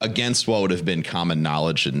 against what would have been common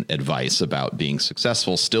knowledge and advice about being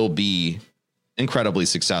successful, still be incredibly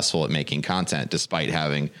successful at making content, despite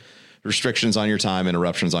having restrictions on your time,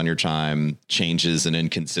 interruptions on your time, changes and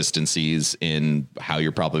inconsistencies in how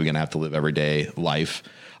you're probably going to have to live everyday life.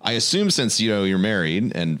 I assume since, you're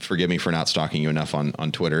married, and forgive me for not stalking you enough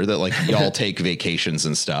on Twitter, that like y'all take vacations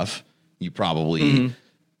and stuff. You probably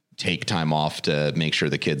take time off to make sure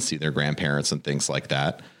the kids see their grandparents and things like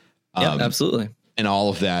that. Yeah, absolutely. And all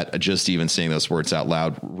of that, just even saying those words out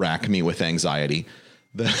loud, rack me with anxiety.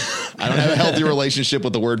 I don't have a healthy relationship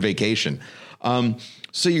with the word vacation.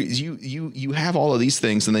 So you have all of these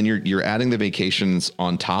things, and then you're adding the vacations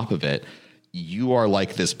on top of it. You are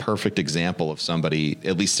like this perfect example of somebody,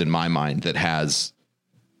 at least in my mind, that has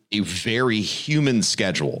a very human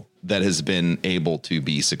schedule that has been able to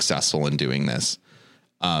be successful in doing this.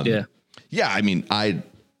 I mean, I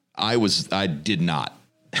did not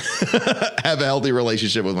have a healthy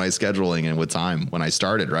relationship with my scheduling and with time when I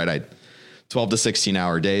started, right? I 12 to 16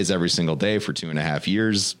 hour days every single day for 2.5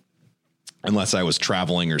 years, unless I was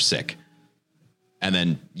traveling or sick. And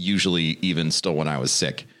then usually even still when I was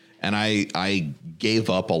sick. And I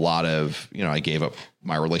gave up a lot of, I gave up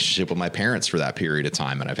my relationship with my parents for that period of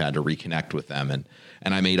time, and I've had to reconnect with them.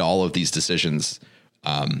 And I made all of these decisions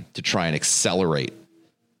to try and accelerate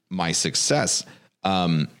my success.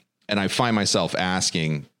 And I find myself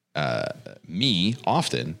asking me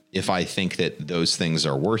often if I think that those things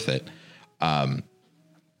are worth it.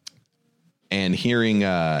 And hearing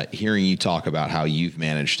you talk about how you've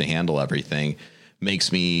managed to handle everything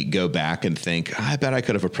makes me go back and think, I bet I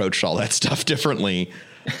could have approached all that stuff differently,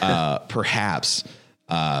 perhaps.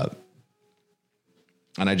 And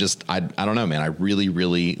I don't know, man. I really,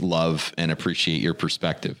 really love and appreciate your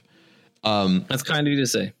perspective. That's kind of you to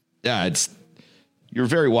say. Yeah, you're a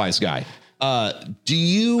very wise guy. Do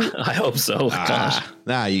you? I hope so. Gosh.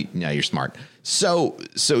 You're smart. So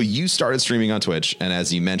you started streaming on Twitch, and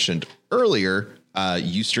as you mentioned earlier,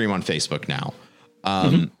 you stream on Facebook now.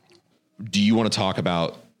 Do you want to talk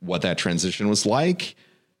about what that transition was like?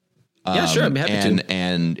 Yeah, sure. I'd be happy to.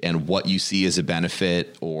 And what you see as a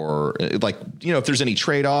benefit, or like, if there's any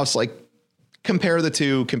trade-offs, like compare the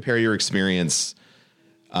two, compare your experience,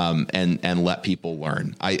 and let people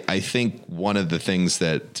learn. I think one of the things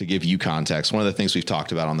that, to give you context, one of the things we've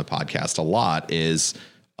talked about on the podcast a lot is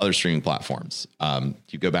other streaming platforms.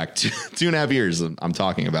 You go back to 2.5 years, I'm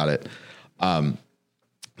talking about it.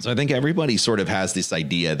 So I think everybody sort of has this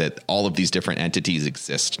idea that all of these different entities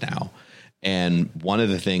exist now. And one of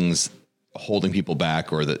the things holding people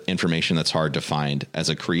back, or the information that's hard to find as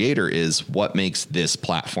a creator, is what makes this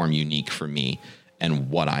platform unique for me and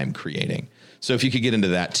what I'm creating. So if you could get into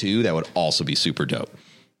that too, that would also be super dope.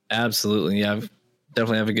 Absolutely. Yeah.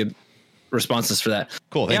 Definitely have a good responses for that.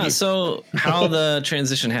 Cool. Thank you. So how the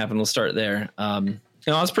transition happened, we'll start there. I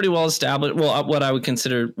was pretty well established. Well, what I would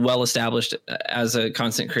consider well established as a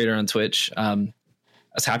content creator on Twitch. I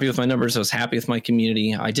was happy with my numbers. I was happy with my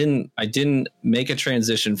community. I didn't make a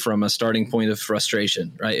transition from a starting point of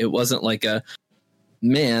frustration, right? It wasn't like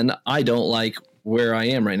man, I don't like where I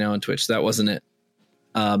am right now on Twitch. That wasn't it.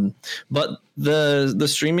 But the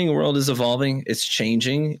streaming world is evolving. It's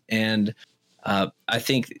changing. And I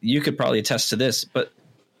think you could probably attest to this, but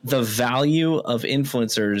the value of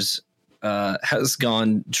influencers has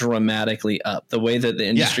gone dramatically up. The way that the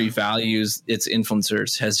industry values its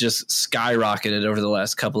influencers has just skyrocketed over the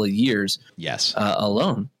last couple of years. Yes.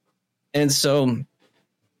 Alone. And so,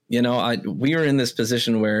 we are in this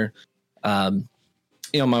position where, my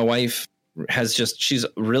wife she's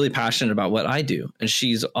really passionate about what I do. And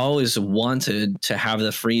she's always wanted to have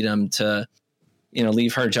the freedom to,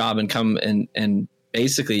 leave her job and come and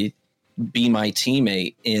basically be my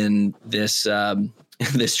teammate in this,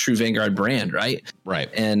 this TrueVanguard brand. Right.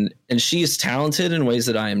 And she's talented in ways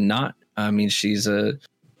that I am not. I mean, she's a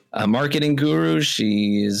marketing guru.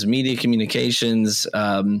 She is media communications,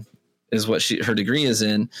 is what her degree is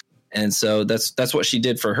in. And so that's what she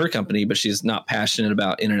did for her company, but she's not passionate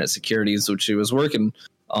about internet security, is what she was working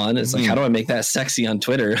on. It's like, how do I make that sexy on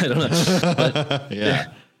Twitter? I don't know. But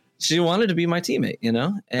yeah, she wanted to be my teammate,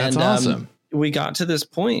 and that's awesome. We got to this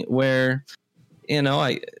point where,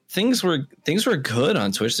 things were good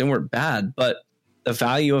on Twitch. They weren't bad, but the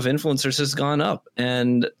value of influencers has gone up.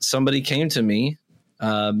 And somebody came to me,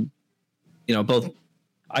 both.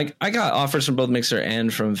 I got offers from both Mixer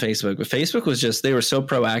and from Facebook, but Facebook was they were so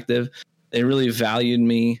proactive. They really valued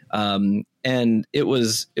me. And it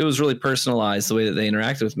was really personalized the way that they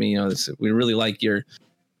interacted with me. We really like your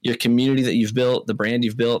community that you've built, the brand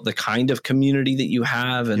you've built, the kind of community that you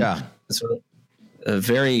have. And sort of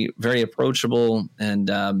very, very approachable. And,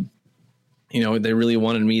 they really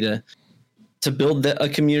wanted me to build a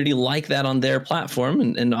community like that on their platform.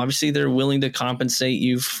 And obviously they're willing to compensate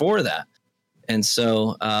you for that. And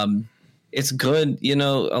so it's good. A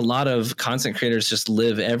lot of content creators just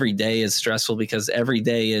live every day is stressful because every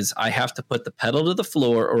day is I have to put the pedal to the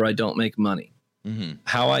floor or I don't make money. Mm-hmm.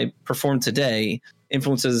 How I perform today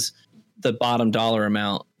influences the bottom dollar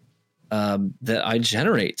amount that I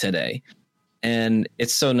generate today. And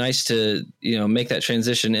it's so nice to, make that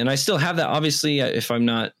transition. And I still have that. Obviously, if I'm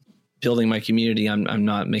not building my community, I'm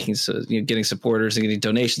not making, getting supporters and getting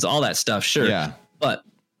donations, all that stuff. Sure. Yeah. But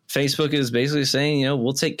Facebook is basically saying,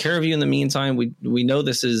 we'll take care of you in the meantime. We know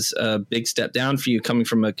this is a big step down for you coming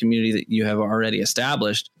from a community that you have already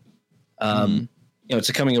established, to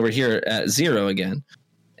coming over here at zero again.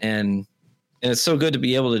 And it's so good to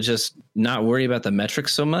be able to just not worry about the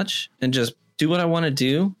metrics so much and just do what I want to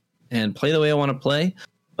do and play the way I want to play.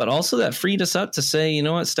 But also that freed us up to say, you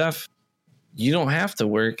know what, Steph, you don't have to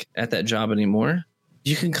work at that job anymore.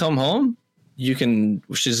 You can come home.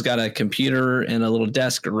 She's got a computer and a little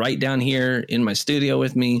desk right down here in my studio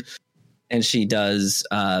with me. And she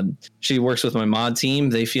works with my mod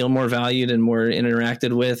team. They feel more valued and more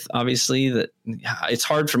interacted with. Obviously that it's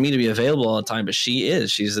hard for me to be available all the time, but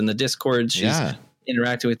she's in the Discord. She's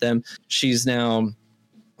interacting with them. She's now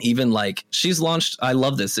even she's launched. I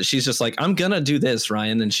love this, that she's just like, I'm going to do this,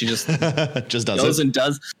 Ryan. And she just, just does goes it. And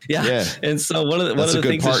does. Yeah. And so one of the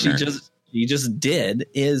things partner. that she just did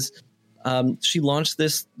is, she launched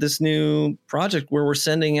this new project where we're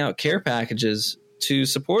sending out care packages to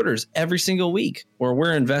supporters every single week, where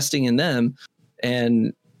we're investing in them,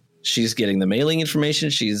 and she's getting the mailing information.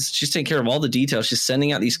 She's taking care of all the details. She's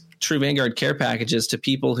sending out these TrueVanguard care packages to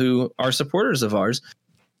people who are supporters of ours.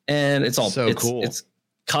 And it's cool. It's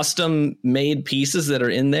custom made pieces that are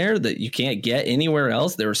in there that you can't get anywhere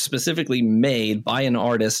else. They were specifically made by an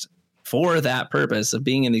artist for that purpose of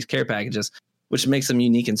being in these care packages, which makes them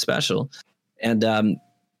unique and special. And then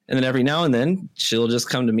every now and then she'll just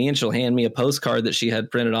come to me and she'll hand me a postcard that she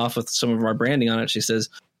had printed off with some of our branding on it. She says,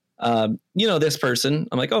 this person.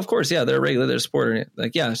 I'm like, oh, of course. Yeah, they're a regular, they're a supporter.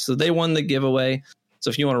 Like, yeah. So they won the giveaway. So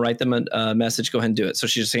if you want to write them a message, go ahead and do it. So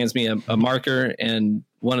she just hands me a marker and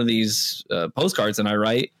one of these postcards, and I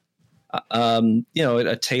write,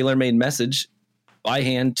 a tailor-made message by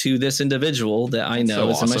hand to this individual that I know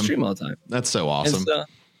is in my stream all the time. That's so awesome.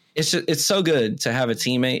 It's so good to have a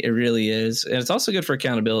teammate. It really is. And it's also good for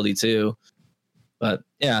accountability too. But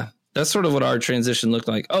yeah, that's sort of what our transition looked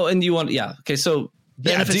like. Oh, and you want, okay. So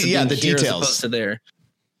benefits of the here details as opposed to there.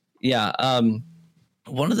 Yeah.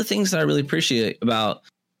 One of the things that I really appreciate about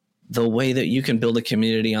the way that you can build a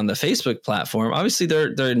community on the Facebook platform, obviously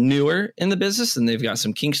they're newer in the business and they've got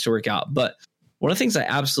some kinks to work out. But one of the things I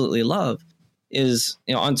absolutely love is,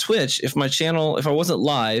 on Twitch, if I wasn't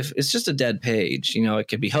live, it's just a dead page. It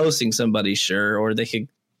could be hosting somebody, sure, or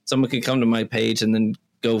someone could come to my page and then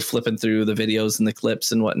go flipping through the videos and the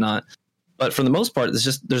clips and whatnot. But for the most part,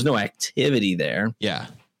 there's no activity there. Yeah.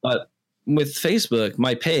 But with Facebook,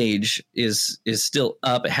 my page is still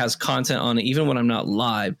up. It has content on it. Even when I'm not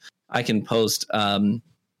live, I can post highlight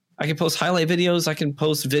videos. I can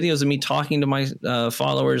post videos of me talking to my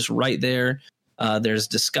followers right there. There's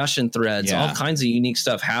discussion threads, all kinds of unique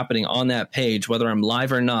stuff happening on that page, whether I'm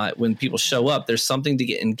live or not. When people show up, there's something to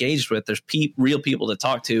get engaged with. There's real people to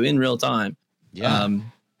talk to in real time. Yeah.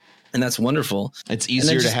 And that's wonderful. It's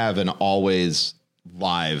easier to have an always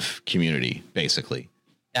live community, basically.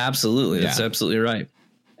 Absolutely. That's absolutely right.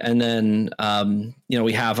 And then,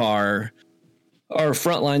 we have our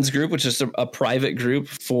Frontlines group, which is a private group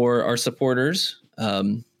for our supporters.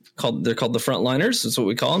 They're called the Frontliners. That's what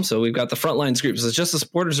we call them. So we've got the Frontlines group. So it's just the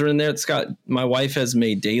supporters are in there. My wife has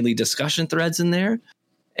made daily discussion threads in there,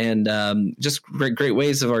 and just great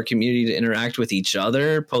ways of our community to interact with each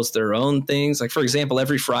other, post their own things. Like, for example,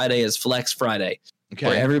 every Friday is Flex Friday,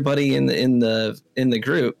 where everybody in the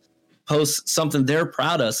group posts something they're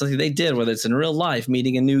proud of, something they did, whether it's in real life,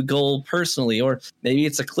 meeting a new goal personally, or maybe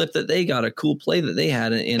it's a clip that they got, a cool play that they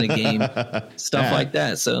had in a game, stuff like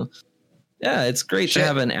that. So yeah, it's great to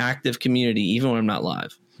have an active community, even when I'm not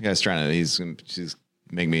live. You guys she's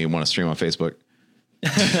making me want to stream on Facebook.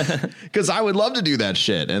 Because I would love to do that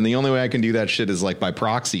shit. And the only way I can do that shit is like by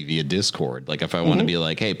proxy via Discord. Like if I want to be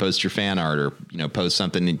like, hey, post your fan art, or, post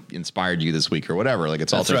something inspired you this week or whatever. Like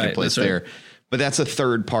it's all taking place there. But that's a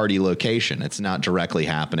third party location. It's not directly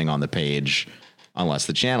happening on the page unless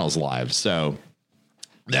the channel's live. So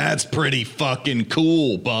that's pretty fucking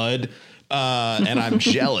cool, bud. And I'm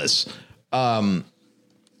jealous. What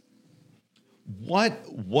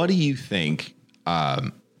do you think?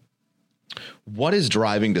 What is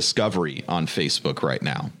driving discovery on Facebook right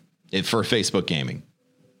now for Facebook gaming?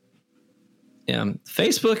 Yeah,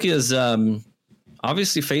 Facebook is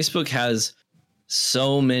obviously Facebook has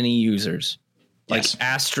so many users, like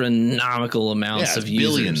astronomical amounts of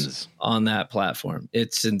users billions on that platform.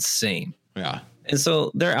 It's insane. Yeah. And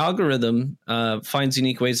so their algorithm finds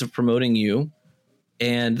unique ways of promoting you.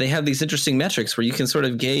 And they have these interesting metrics where you can sort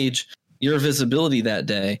of gauge your visibility that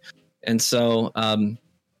day. And so,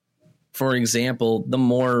 for example, the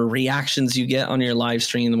more reactions you get on your live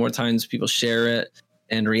stream, the more times people share it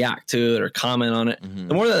and react to it or comment on it,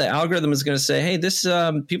 the more that the algorithm is going to say, hey, this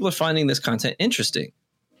people are finding this content interesting.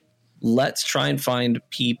 Let's try and find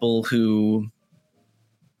people who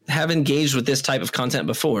have engaged with this type of content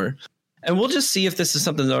before. And we'll just see if this is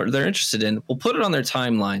something they're interested in. We'll put it on their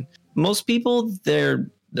timeline. Most people, their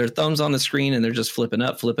thumbs on the screen and they're just flipping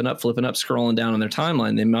up, scrolling down on their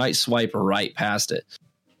timeline. They might swipe right past it.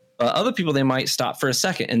 Other people, they might stop for a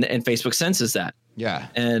second, and Facebook senses that. Yeah.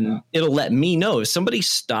 And it'll let me know if somebody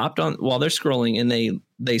stopped while they're scrolling and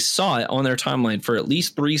they saw it on their timeline for at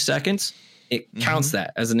least 3 seconds. It counts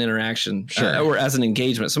that as an interaction or as an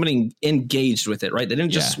engagement. Somebody engaged with it, right? They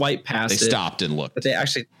didn't just swipe past it. They stopped and looked. But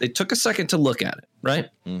they took a second to look at it, right?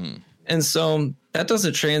 Mm-hmm. And so that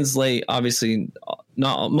doesn't translate, obviously,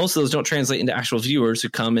 most of those don't translate into actual viewers who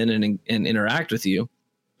come in and interact with you,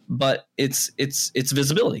 but it's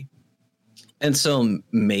visibility. And so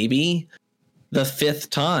maybe the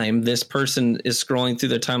 5th time this person is scrolling through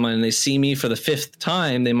their timeline and they see me for the 5th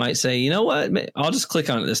time, they might say, you know what, I'll just click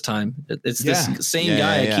on it this time. It's this same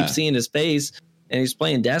guy. I keep seeing his face and he's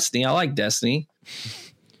playing Destiny. I like Destiny.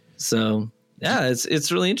 So yeah,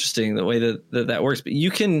 it's really interesting the way that works. But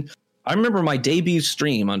I remember my debut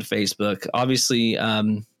stream on Facebook, obviously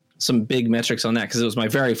some big metrics on that because it was my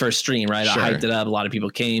very first stream, right? Sure. I hyped it up. A lot of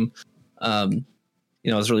people came.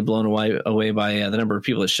 I was really blown away by the number of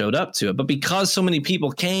people that showed up to it. But because so many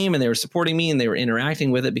people came and they were supporting me and they were interacting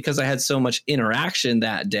with it, because I had so much interaction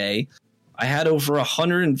that day, I had over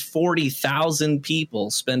 140,000 people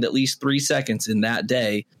spend at least 3 seconds in that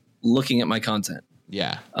day looking at my content.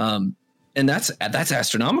 Yeah. And that's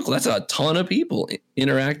astronomical. That's a ton of people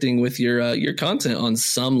interacting with your content on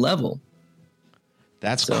some level.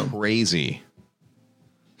 That's crazy.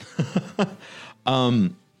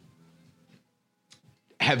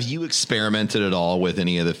 Have you experimented at all with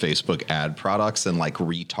any of the Facebook ad products and like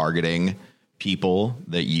retargeting people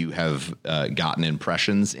that you have gotten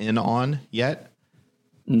impressions in on yet?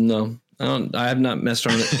 No, I have not messed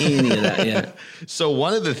around with any of that yet. So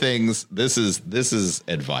one of the things, this is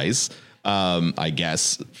advice, I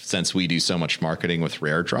guess, since we do so much marketing with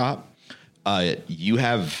Rare Drop, you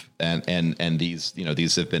have, and these,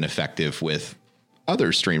 these have been effective with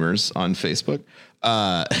other streamers on Facebook.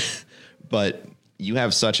 But you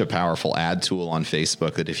have such a powerful ad tool on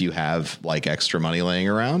Facebook that if you have like extra money laying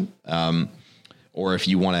around, or if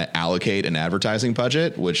you want to allocate an advertising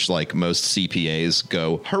budget, which like most CPAs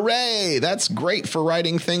go, hooray, that's great for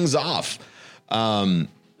writing things off.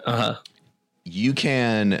 You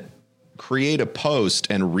can create a post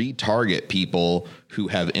and retarget people who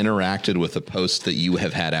have interacted with a post that you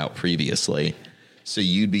have had out previously. So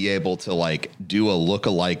you'd be able to like do a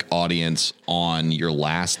lookalike audience on your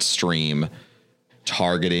last stream,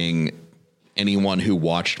 targeting anyone who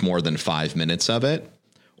watched more than 5 minutes of it,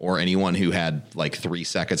 or anyone who had like 3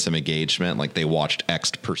 seconds of engagement, like they watched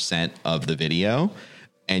X% of the video,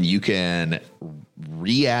 and you can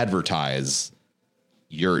re-advertise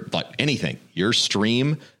your like anything, your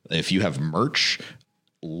stream. If you have merch,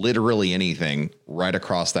 literally anything right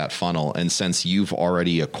across that funnel. And since you've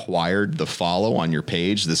already acquired the follow on your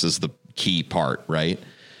page, this is the key part, right?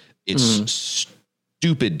 It's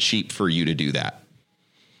stupid cheap for you to do that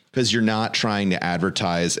because you're not trying to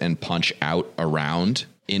advertise and punch out around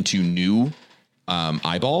into new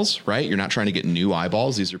eyeballs, right? You're not trying to get new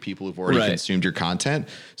eyeballs. These are people who've already consumed your content.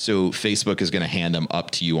 So Facebook is going to hand them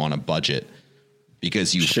up to you on a budget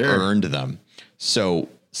because you've earned them. So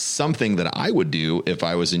something that I would do if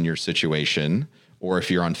I was in your situation, or if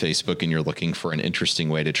you're on Facebook and you're looking for an interesting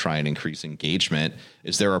way to try and increase engagement,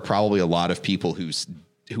 is there are probably a lot of people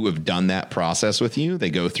who have done that process with you. They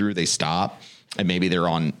go through, they stop, and maybe they're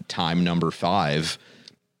on time number 5.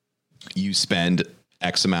 You spend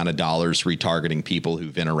X amount of dollars retargeting people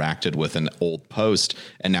who've interacted with an old post,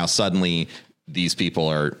 and now suddenly these people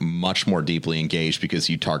are much more deeply engaged because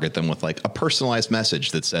you target them with like a personalized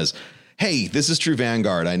message that says, hey, this is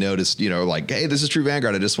TrueVanguard. I noticed, hey, this is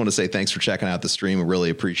TrueVanguard. I just want to say thanks for checking out the stream. I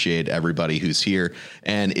really appreciate everybody who's here.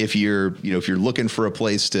 And if you're looking for a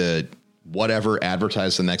place to whatever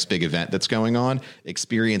advertise the next big event that's going on,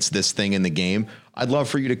 experience this thing in the game, I'd love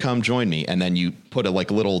for you to come join me. And then you put a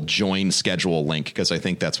like little join schedule link, because I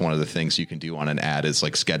think that's one of the things you can do on an ad is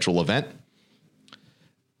like schedule event.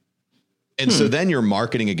 And so then you're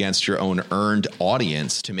marketing against your own earned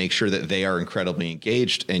audience to make sure that they are incredibly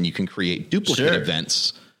engaged, and you can create duplicate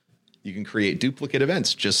events. You can create duplicate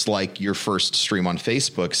events just like your first stream on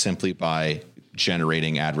Facebook, simply by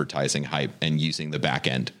generating advertising hype and using the back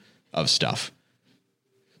end of stuff.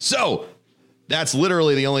 So that's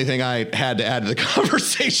literally the only thing I had to add to the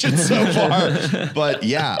conversation so far. But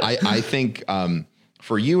yeah, I think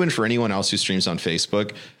for you and for anyone else who streams on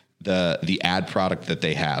Facebook, the ad product that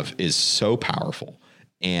they have is so powerful.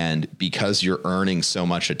 And because you're earning so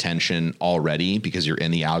much attention already, because you're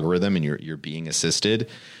in the algorithm and you're being assisted,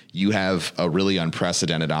 you have a really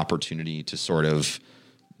unprecedented opportunity to sort of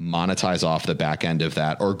monetize off the back end of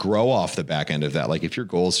that, or grow off the back end of that. Like if your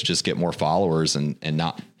goal is to just get more followers and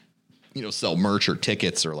not, sell merch or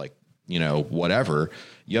tickets or like, whatever,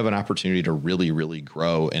 you have an opportunity to really, really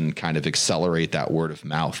grow and kind of accelerate that word of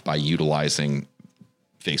mouth by utilizing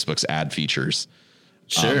Facebook's ad features.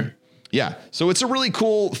 Sure. Yeah. So it's a really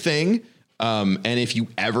cool thing. And if you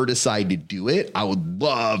ever decide to do it, I would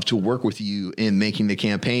love to work with you in making the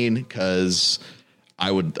campaign, because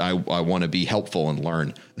I want to be helpful and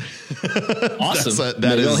learn. Awesome.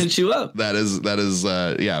 Maybe I'll hit you up. That is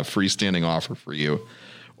freestanding offer for you.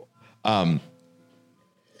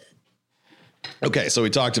 Okay. So we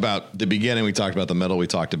talked about the beginning, we talked about the middle, we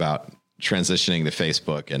talked about transitioning to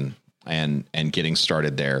Facebook and getting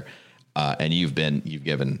started there. And you've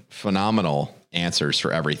given phenomenal answers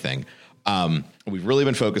for everything. We've really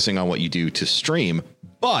been focusing on what you do to stream,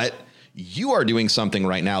 but you are doing something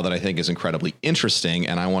right now that I think is incredibly interesting.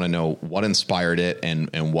 And I want to know what inspired it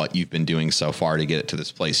and what you've been doing so far to get it to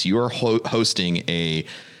this place. You are hosting a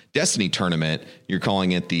Destiny tournament. You're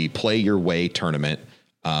calling it the Play Your Way tournament.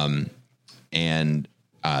 And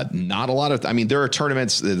not a lot of, there are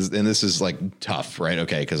tournaments, and this is like tough, right?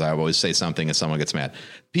 Okay. Because I always say something and someone gets mad.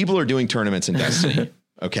 People are doing tournaments in Destiny.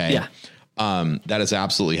 Okay. Yeah. That is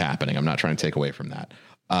absolutely happening. I'm not trying to take away from that.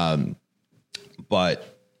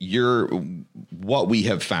 But what we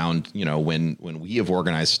have found, when we have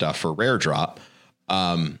organized stuff for Rare Drop,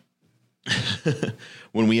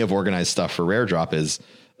 is,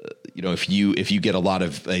 if you get a lot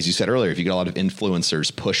of, as you said earlier, if you get a lot of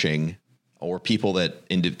influencers pushing, or people that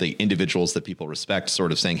the individuals that people respect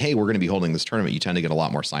sort of saying, hey, we're going to be holding this tournament, you tend to get a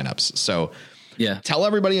lot more signups. So tell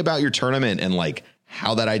everybody about your tournament and like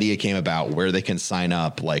how that idea came about, where they can sign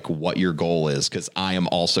up, like what your goal is. Cause I am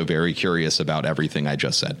also very curious about everything I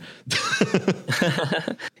just said.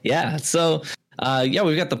 Yeah. So,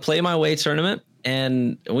 we've got the Play My Way tournament,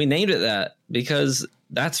 and we named it that because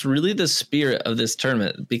that's really the spirit of this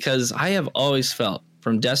tournament, because I have always felt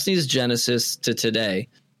from Destiny's genesis to today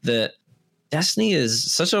that Destiny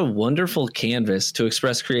is such a wonderful canvas to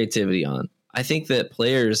express creativity on. I think that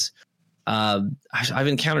players, I've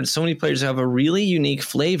encountered so many players who have a really unique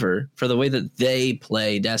flavor for the way that they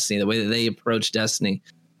play Destiny, the way that they approach Destiny.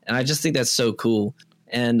 And I just think that's so cool.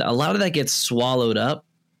 And a lot of that gets swallowed up,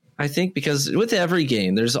 I think, because with every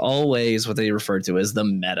game, there's always what they refer to as the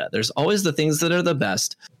meta. There's always the things that are the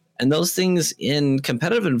best. And those things in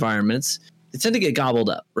competitive environments, they tend to get gobbled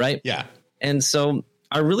up, right? Yeah. And so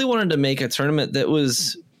I really wanted to make a tournament that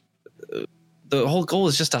was, the whole goal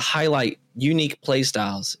is just to highlight unique play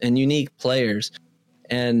styles and unique players.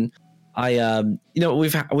 And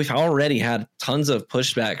we've already had tons of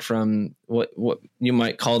pushback from what you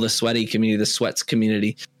might call the sweaty community, the sweats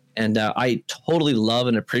community. And I totally love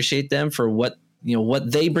and appreciate them for what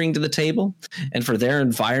they bring to the table and for their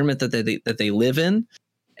environment that they live in.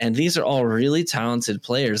 And these are all really talented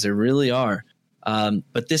players. They really are.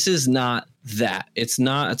 But this is not that. It's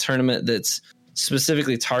not a tournament that's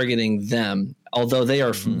specifically targeting them, although they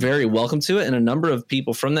are very welcome to it. And a number of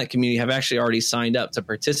people from that community have actually already signed up to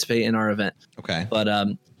participate in our event. Okay.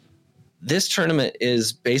 But this tournament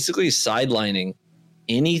is basically sidelining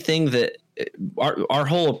anything that our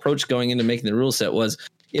whole approach going into making the rule set was,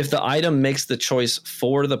 if the item makes the choice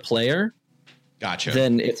for the player, gotcha,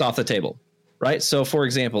 then it's off the table, right? So for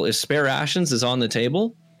example, if Spare Rations is on the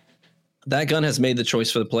table, that gun has made the choice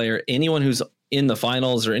for the player. Anyone who's in the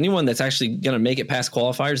finals or anyone that's actually going to make it past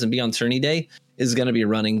qualifiers and be on tourney day is going to be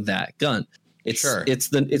running that gun. It's a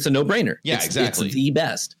no-brainer. Yeah, exactly. It's the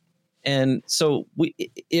best. And so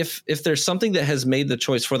if there's something that has made the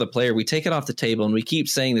choice for the player, we take it off the table, and we keep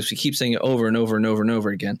saying this. We keep saying it over and over and over and over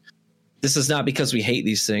again. This is not because we hate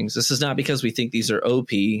these things. This is not because we think these are OP,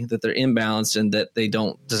 that they're imbalanced and that they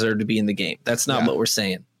don't deserve to be in the game. That's not what we're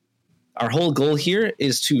saying. Our whole goal here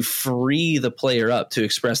is to free the player up to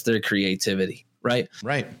express their creativity, right?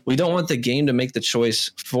 Right. We don't want the game to make the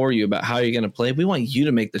choice for you about how you're going to play. We want you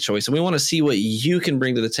to make the choice, and we want to see what you can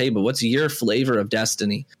bring to the table. What's your flavor of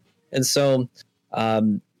Destiny? And so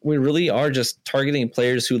we really are just targeting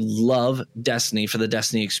players who love Destiny for the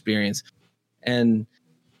Destiny experience. And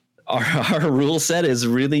our rule set is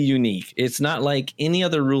really unique. It's not like any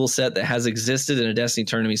other rule set that has existed in a Destiny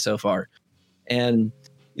tournament so far. And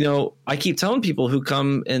I keep telling people who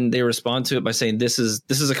come and they respond to it by saying this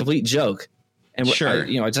is a complete joke. And sure.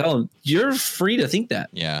 I tell them, you're free to think that.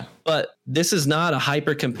 Yeah. But this is not a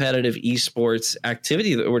hyper competitive esports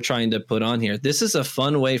activity that we're trying to put on here. This is a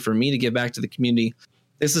fun way for me to give back to the community.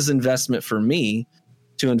 This is investment for me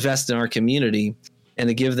to invest in our community and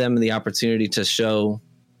to give them the opportunity to show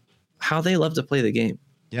how they love to play the game.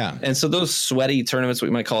 Yeah. And so those sweaty tournaments, what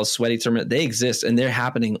we might call a sweaty tournament, they exist and they're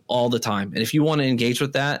happening all the time. And if you want to engage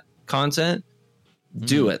with that content,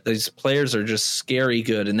 do it. These players are just scary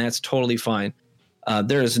good, and that's totally fine.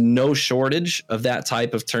 There is no shortage of that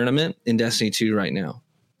type of tournament in Destiny 2 right now.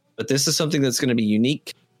 But this is something that's going to be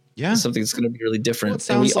unique. Yeah. Something that's going to be really different.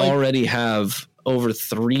 And we already have over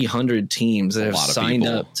 300 teams that have signed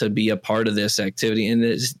up to be a part of this activity. And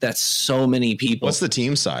that's so many people. What's the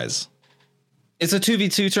team size? It's a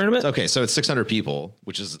 2v2 tournament. Okay, so it's 600 people,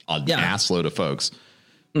 which is an ass load of folks.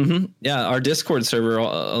 Mm-hmm. Yeah, our Discord server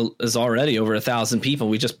is already over 1,000 people.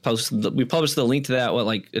 We just published the link to that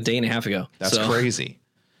like a day and a half ago. That's crazy.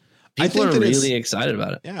 People are really excited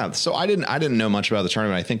about it. Yeah. So I didn't know much about the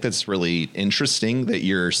tournament. I think that's really interesting that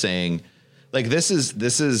you're saying, like, this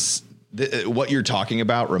is what you're talking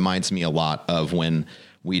about reminds me a lot of when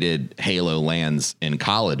we did Halo LANs in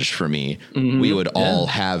college. For me, we would all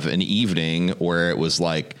have an evening where it was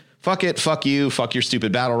like, fuck it, fuck you, fuck your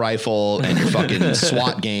stupid battle rifle and your fucking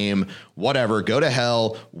SWAT game, whatever, go to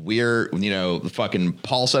hell. We're, fucking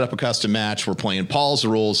Paul set up a custom match. We're playing Paul's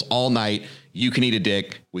rules all night. You can eat a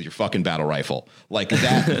dick with your fucking battle rifle. Like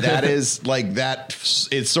that is like that.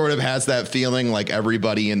 It sort of has that feeling like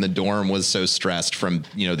everybody in the dorm was so stressed from,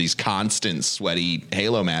 these constant sweaty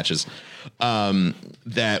Halo matches,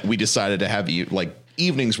 that we decided to have like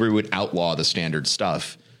evenings where we would outlaw the standard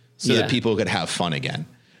stuff so that people could have fun again.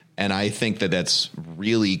 And I think that that's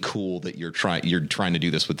really cool that you're trying to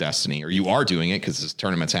do this with Destiny, or you are doing it because this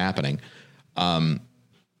tournament's happening.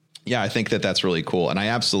 I think that that's really cool. And I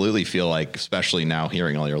absolutely feel like, especially now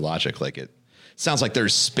hearing all your logic, like it sounds like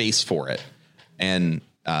there's space for it. And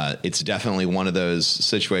it's definitely one of those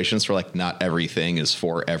situations where like not everything is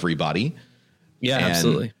for everybody. Yeah,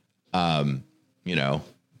 absolutely. You know,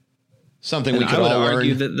 something and we could I would all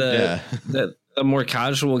argue learn. that a more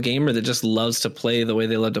casual gamer that just loves to play the way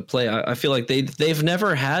they love to play, I feel like they've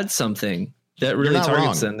never had something that really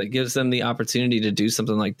targets them, that gives them the opportunity to do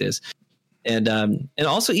something like this. And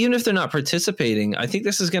also, even if they're not participating, I think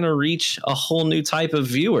this is going to reach a whole new type of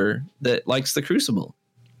viewer that likes the Crucible.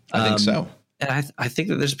 I think so. And I think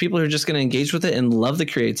that there's people who are just going to engage with it and love the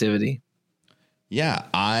creativity. Yeah,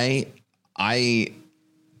 I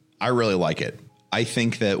really like it. I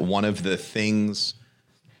think that one of the things,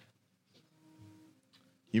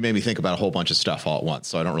 you made me think about a whole bunch of stuff all at once,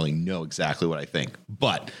 so I don't really know exactly what I think.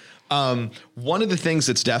 But one of the things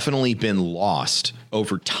that's definitely been lost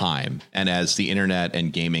over time, and as the internet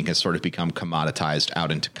and gaming has sort of become commoditized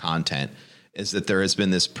out into content, is that there has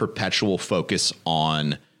been this perpetual focus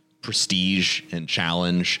on prestige and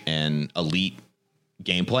challenge and elite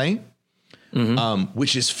gameplay,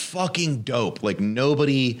 which is fucking dope. Like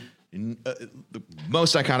the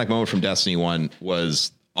most iconic moment from Destiny 1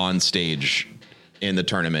 was on stage in the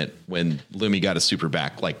tournament when Lumi got a super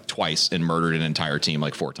back like twice and murdered an entire team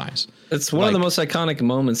like 4 times. It's one of the most iconic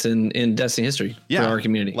moments in Destiny history for our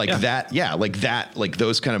community. Like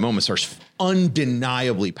those kind of moments are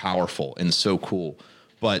undeniably powerful and so cool.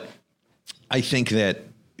 But I think that,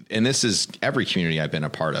 and this is every community I've been a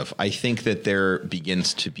part of, I think that there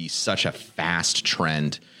begins to be such a fast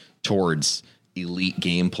trend towards elite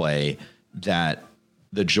gameplay that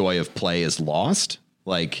the joy of play is lost.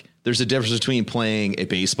 Like, there's a difference between playing a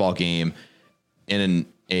baseball game in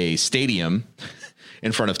a stadium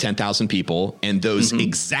in front of 10,000 people and those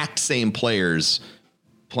exact same players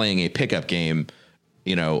playing a pickup game,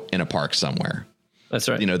 you know, in a park somewhere. That's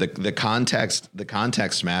right. You know, the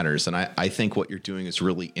context matters. And I think what you're doing is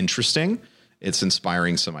really interesting. It's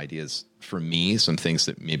inspiring some ideas for me, some things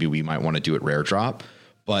that maybe we might want to do at Rare Drop.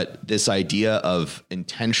 But this idea of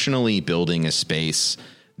intentionally building a space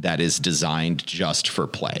that is designed just for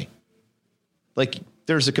play. Like,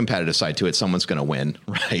 there's a competitive side to it. Someone's going to win,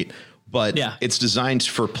 right? But it's designed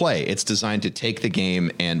for play. It's designed to take the game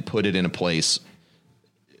and put it in a place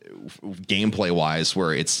gameplay wise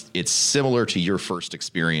where it's similar to your first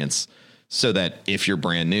experience, so that if you're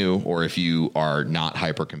brand new or if you are not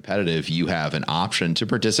hyper competitive, you have an option to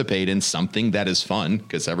participate in something that is fun,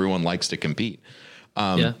 because everyone likes to compete.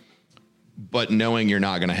 But knowing you're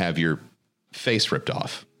not going to have your face ripped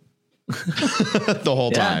off the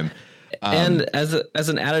whole time. And as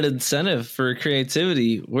an added incentive for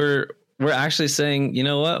creativity, we're actually saying, you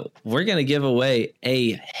know what, we're going to give away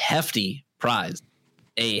a hefty prize.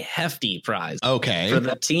 Okay. For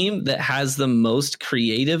the team that has the most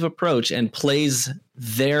creative approach and plays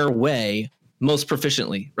their way most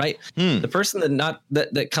proficiently, right? The person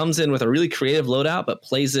that comes in with a really creative loadout, but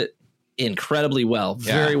plays it incredibly well,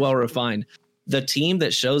 very well refined. The team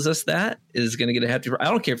that shows us that is going to get a hefty prize.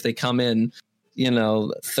 I don't care if they come in, you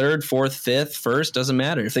know, 3rd, 4th, 5th, 1st, doesn't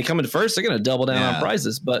matter. If they come in first, they're going to double down on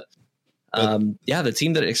prizes. But the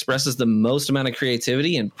team that expresses the most amount of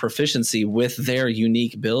creativity and proficiency with their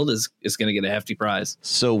unique build is going to get a hefty prize.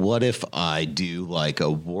 So what if I do like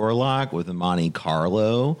a warlock with a Monte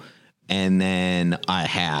Carlo, and then I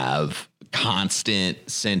have constant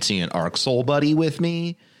sentient Arc Soul buddy with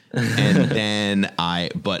me, and then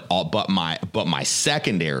my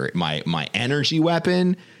secondary, my energy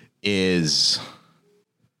weapon is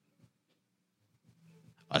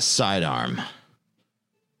a sidearm.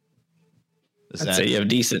 I'd say you have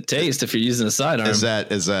decent taste if you're using a sidearm. Is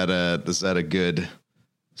that a good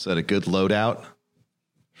loadout?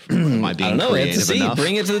 Am I being creative enough?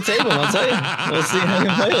 Bring it to the table. I'll tell you. We'll see how you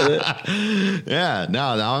play with it. Yeah.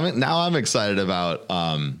 Now I'm excited about.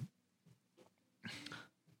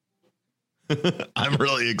 I'm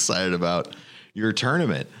really excited about your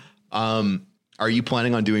tournament. Are you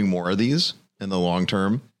planning on doing more of these in the long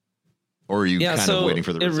term, or are you kind of waiting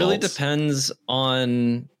for the results? It really depends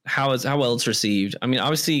on how well it's received. I mean,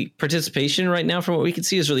 obviously participation right now from what we can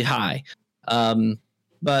see is really high.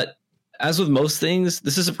 But as with most things,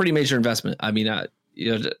 this is a pretty major investment. I mean,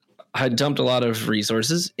 I dumped a lot of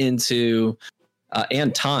resources into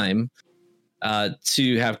and time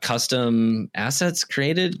to have custom assets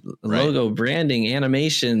created, logo, branding,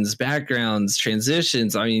 animations, backgrounds,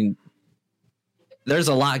 transitions. I mean, there's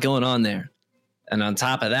a lot going on there. And on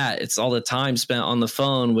top of that, it's all the time spent on the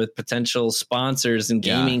phone with potential sponsors and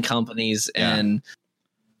gaming companies. And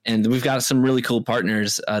we've got some really cool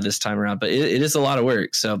partners this time around, but it is a lot of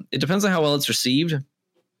work. So it depends on how well it's received.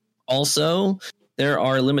 Also, there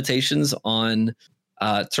are limitations on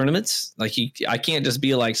tournaments. Like I can't just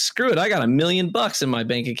be like, screw it, I got $1 million in my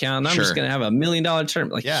bank account and I'm just going to have $1 million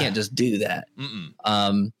tournament. Like you can't just do that.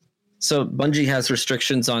 So Bungie has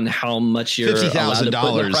restrictions on how much you're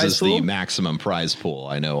 $50,000 is the maximum prize pool.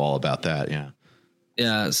 I know all about that. Yeah.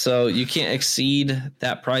 Yeah. So you can't exceed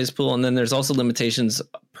that prize pool. And then there's also limitations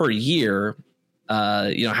per year. How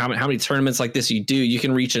many tournaments like this you do, you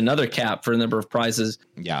can reach another cap for the number of prizes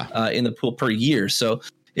in the pool per year. So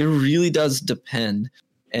it really does depend.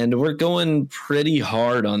 And we're going pretty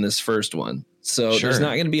hard on this first one. So there's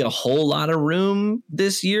not going to be a whole lot of room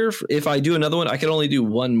this year. If I do another one, I can only do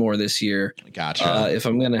one more this year. Gotcha. If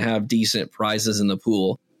I'm going to have decent prizes in the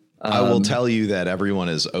pool. I will tell you that everyone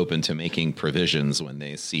is open to making provisions when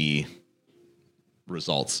they see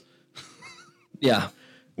results. Yeah.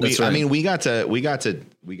 I mean, we got to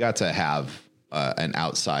have an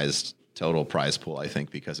outsized total prize pool, I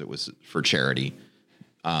think, because it was for charity.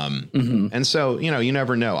 And so, you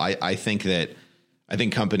never know. I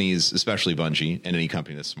think companies, especially Bungie and any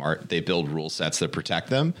company that's smart, they build rule sets that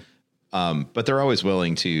protect them. But they're always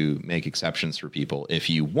willing to make exceptions for people. If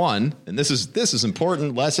you won, and this is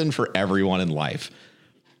important lesson for everyone in life,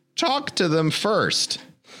 talk to them first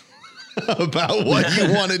about what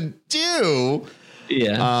you want to do.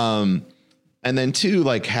 Yeah. And then 2,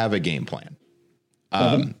 like, have a game plan.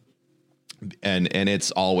 And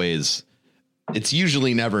it's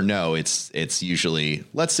usually never no. It's usually,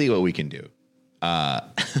 let's see what we can do.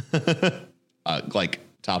 Like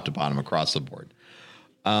top to bottom across the board.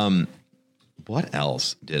 What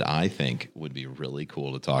else did I think would be really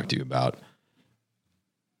cool to talk to you about?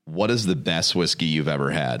 What is the best whiskey you've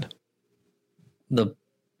ever had? The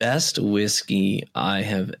best whiskey I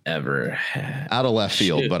have ever had. Out of left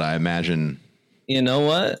field, but I imagine. You know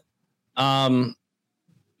what?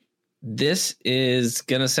 This is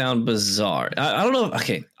going to sound bizarre. I don't know.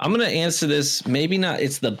 Okay, I'm going to answer this. Maybe not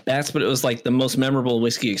it's the best, but it was like the most memorable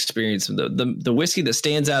whiskey experience. The whiskey that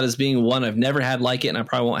stands out as being one I've never had like it, and I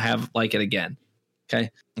probably won't have like it again. Okay.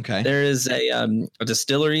 There is a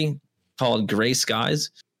distillery called Gray Skies.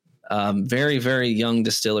 Very, very young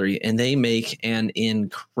distillery, and they make an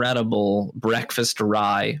incredible breakfast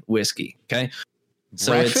rye whiskey. Okay.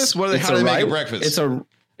 So breakfast? How do they make breakfast?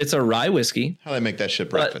 It's a rye whiskey. How do they make that shit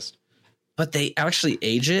breakfast? But they actually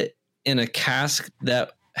age it in a cask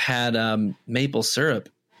that had maple syrup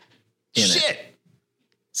in it.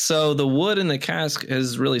 So the wood in the cask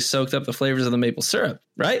has really soaked up the flavors of the maple syrup,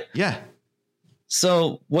 right? Yeah.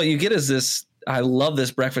 So what you get is this. I love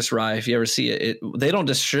this breakfast rye. If you ever see it, they don't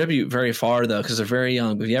distribute very far though, because they're very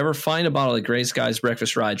young. But if you ever find a bottle of Gray Skies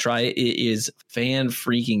breakfast rye, try it. It is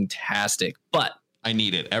fan-freaking-tastic. But I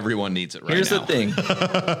need it. Everyone needs it right now. Here's the thing.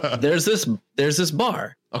 There's this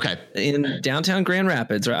bar. Okay. In downtown Grand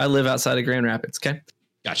Rapids. Right? I live outside of Grand Rapids. Okay.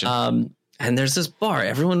 Gotcha. And there's this bar.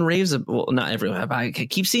 Everyone raves. Well, not everyone. But I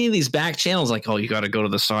keep seeing these back channels like, oh, you got to go to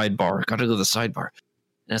the sidebar. Got to go to the sidebar.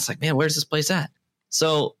 And it's like, man, where's this place at?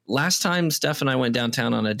 So last time Steph and I went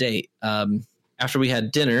downtown on a date, after we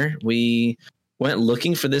had dinner, we went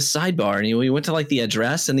looking for this sidebar, and we went to like the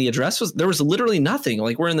address, and the address there was literally nothing.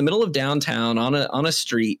 Like, we're in the middle of downtown on a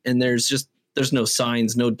street, and there's no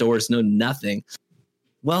signs, no doors, no nothing.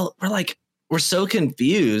 Well, we're so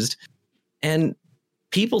confused, and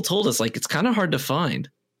people told us like, it's kind of hard to find.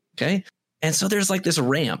 Okay. And so there's like this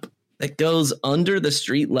ramp that goes under the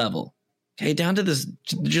street level. Okay. Down to this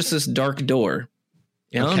dark door.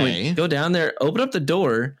 And we go down there, open up the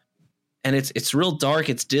door, and it's real dark.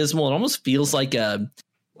 It's dismal. It almost feels like a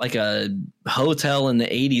hotel in the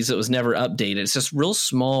 80s that was never updated. It's just real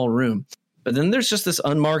small room. But then there's just this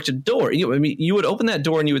unmarked door. You would open that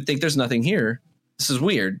door and you would think there's nothing here. This is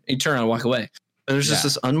weird. You turn around and walk away. But there's just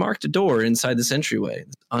this unmarked door inside this entryway.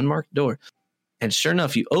 This unmarked door. And sure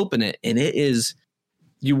enough, you open it, and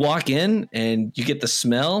you walk in and you get the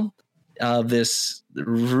smell of this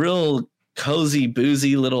real cozy,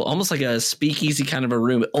 boozy little, almost like a speakeasy kind of a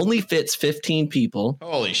room. It only fits 15 people.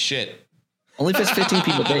 Holy shit. Only fits 15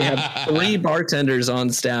 people. They have 3 bartenders on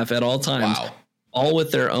staff at all times, all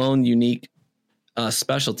with their own unique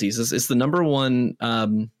specialties. It's the number one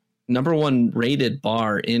rated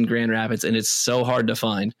bar in Grand Rapids, and it's so hard to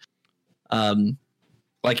find.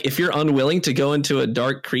 Like, if you're unwilling to go into a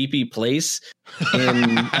dark, creepy place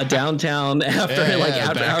in a downtown after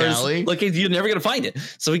hours, you're never going to find it.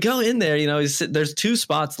 So we go in there, there's 2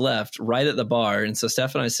 spots left right at the bar. And so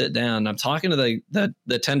Steph and I sit down, and I'm talking to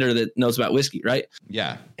the tender that knows about whiskey. Right.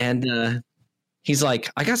 Yeah. And, he's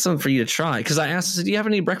like, I got something for you to try. Cause I asked him, do you have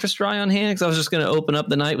any breakfast rye on hand? Cause I was just going to open up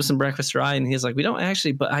the night with some breakfast rye. And he's like, we don't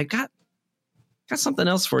actually, but I got something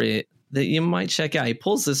else for you that you might check out. He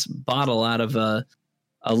pulls this bottle out of a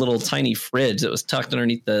little tiny fridge that was tucked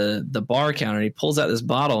underneath the bar counter. He pulls out this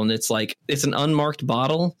bottle, and it's an unmarked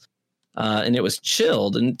bottle, and it was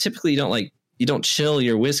chilled. And typically you chill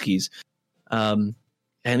your whiskeys. And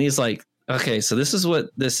he's like, okay, so this is what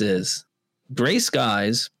this is. Gray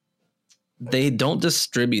Skies, they don't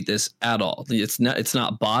distribute this at all. It's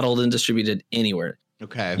not bottled and distributed anywhere.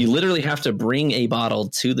 Okay. You literally have to bring a bottle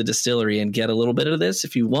to the distillery and get a little bit of this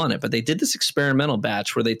if you want it. But they did this experimental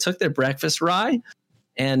batch where they took their breakfast rye,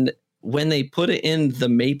 and when they put it in the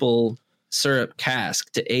maple syrup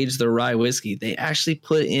cask to age the rye whiskey, they actually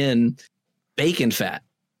put in bacon fat.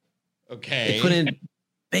 Okay. They put in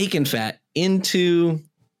bacon fat into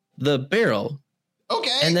the barrel.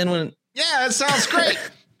 Okay. And then that sounds great.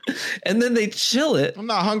 And then they chill it. I'm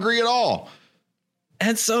not hungry at all.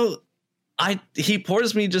 And so he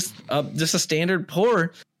pours me just a standard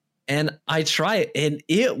pour, and I try it, and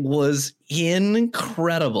it was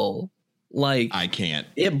incredible. Like, I can't.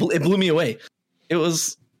 It blew me away. It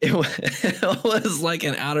was like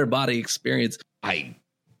an outer body experience.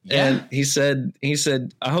 And he said,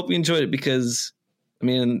 I hope you enjoyed it, because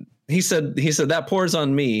he said that pours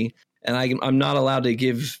on me, and I'm not allowed to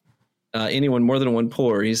give anyone more than one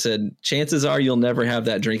pour. He said, chances are you'll never have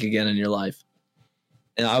that drink again in your life.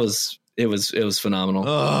 And it was phenomenal.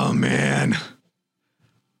 Oh man.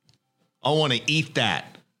 I want to eat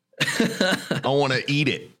that. I want to eat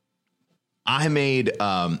it. I made,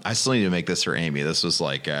 I still need to make this for Amy. This was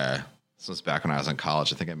like, this was back when I was in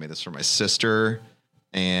college. I think I made this for my sister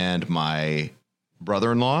and my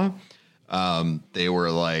brother-in-law. They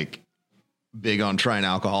were like big on trying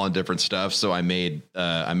alcohol and different stuff. So I made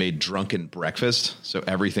drunken breakfast. So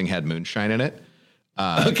everything had moonshine in it.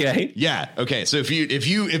 Okay. Yeah. Okay. So if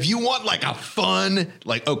you want like a fun,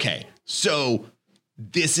 like, okay, so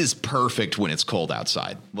this is perfect when it's cold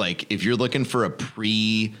outside. Like if you're looking for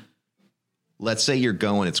let's say you're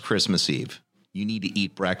going, it's Christmas Eve. You need to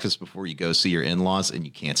eat breakfast before you go see your in-laws, and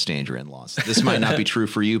you can't stand your in-laws. This might not be true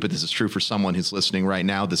for you, but this is true for someone who's listening right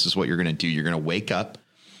now. This is what you're going to do. You're going to wake up.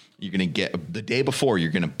 You're going to get the day before.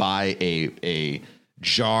 You're going to buy a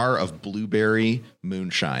jar of blueberry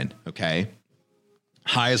moonshine. Okay.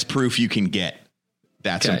 Highest proof you can get.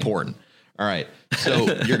 That's important. All right.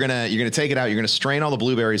 So you're going to take it out. You're going to strain all the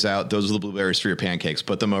blueberries out. Those are the blueberries for your pancakes.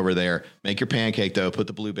 Put them over there. Make your pancake dough. Put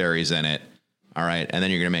the blueberries in it. All right. And then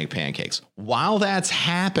you're going to make pancakes. While that's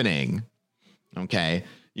happening, okay,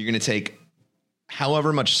 you're going to take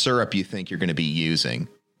however much syrup you think you're going to be using,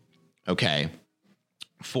 okay,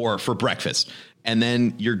 for breakfast. And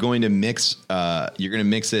then you're going to mix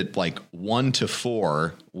it like 1 to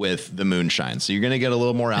 4 with the moonshine. So you're going to get a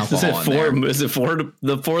little more alcohol in there. Is it for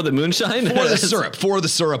the moonshine? For the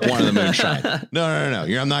syrup, one of the moonshine. No.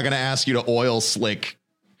 I'm not going to ask you to oil slick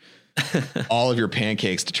all of your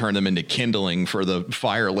pancakes to turn them into kindling for the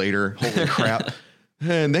fire later. Holy crap.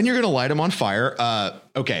 And then you're going to light them on fire.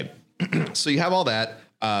 Okay. So you have all that.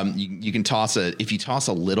 You can if you toss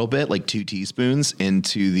a little bit, like 2 teaspoons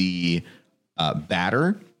into the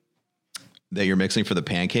batter that you're mixing for the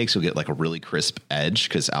pancakes, you'll get like a really crisp edge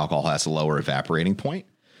because alcohol has a lower evaporating point.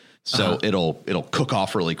 So it'll cook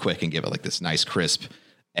off really quick and give it like this nice crisp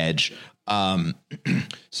edge. So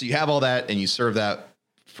you have all that and you serve that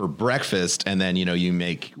for breakfast, and then, you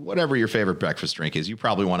make whatever your favorite breakfast drink is. You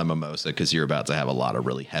probably want a mimosa because you're about to have a lot of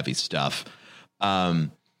really heavy stuff.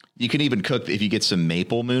 You can even cook, if you get some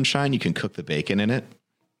maple moonshine, you can cook the bacon in it.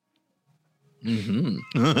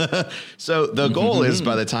 Mm-hmm. So the goal is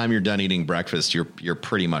by the time you're done eating breakfast, you're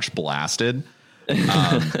pretty much blasted.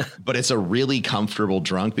 But it's a really comfortable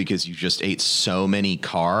drunk because you just ate so many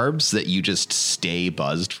carbs that you just stay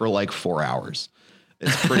buzzed for like 4 hours.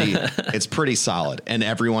 It's pretty solid. And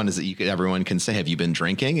everyone can say, have you been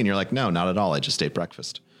drinking? And you're like, no, not at all. I just ate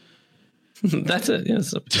breakfast. That's it.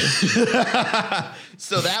 Yes.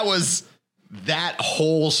 So that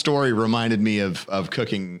whole story reminded me of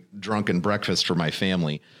cooking drunken breakfast for my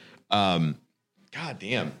family. God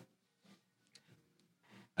damn.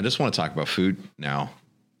 I just want to talk about food now.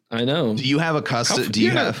 I know. Do you have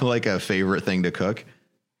have like a favorite thing to cook?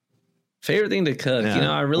 Favorite thing to cook?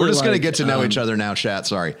 Yeah. I really. We're just going to get to know each other now, chat.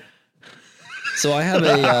 Sorry. So I have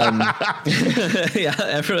yeah,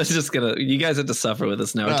 everyone's just you guys have to suffer with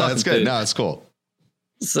us now. No, that's good. Food. No, it's cool.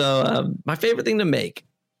 So my favorite thing to make,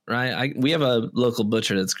 right? We have a local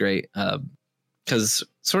butcher that's great. Because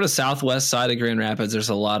sort of southwest side of Grand Rapids, there's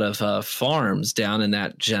a lot of farms down in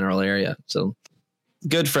that general area. So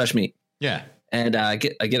good fresh meat. Yeah. And I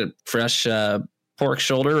get a fresh pork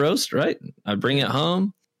shoulder roast, right? I bring it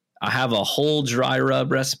home. I have a whole dry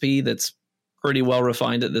rub recipe that's pretty well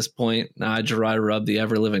refined at this point. I dry rub the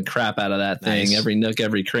ever living crap out of that thing. Nice. Every nook,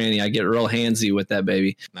 every cranny. I get real handsy with that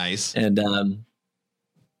baby. Nice. And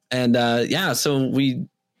yeah, so we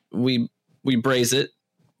braise it.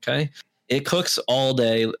 Okay. It cooks all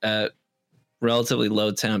day at relatively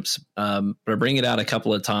low temps, but I bring it out a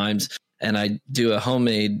couple of times, and I do a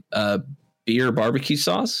homemade beer barbecue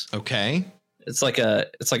sauce. Okay. It's like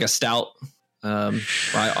a stout.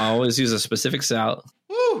 I always use a specific stout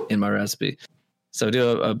in my recipe. So I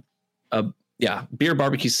do a beer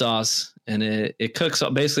barbecue sauce, and it cooks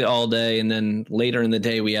basically all day. And then later in the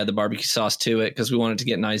day, we add the barbecue sauce to it because we want it to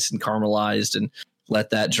get nice and caramelized and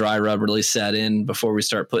let that dry rub really set in before we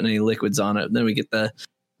start putting any liquids on it. And then we get that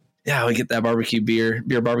barbecue beer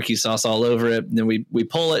barbecue sauce all over it. And then we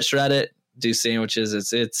pull it, shred it, do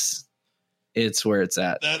sandwiches. It's where it's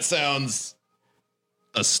at. That sounds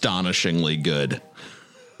astonishingly good.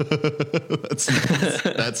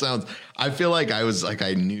 That sounds, I feel like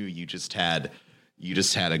I knew you just had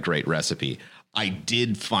a great recipe. I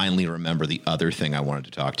did finally remember the other thing I wanted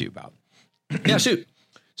to talk to you about. Yeah, shoot.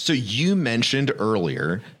 So you mentioned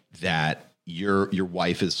earlier that your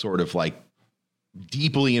wife is sort of like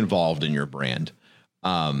deeply involved in your brand.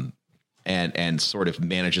 And sort of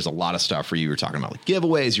manages a lot of stuff for you. You're talking about like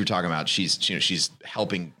giveaways. You're talking about she's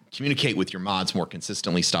helping communicate with your mods more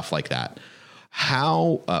consistently, stuff like that.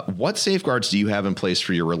 What safeguards do you have in place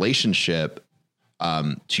for your relationship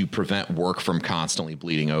to prevent work from constantly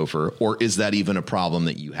bleeding over? Or is that even a problem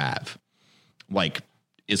that you have? Like,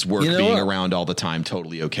 is work being around all the time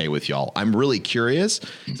totally okay with y'all? I'm really curious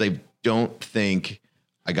because I don't think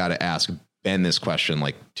I got to ask Ben this question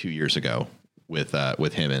like 2 years ago with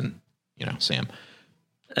him and, Sam.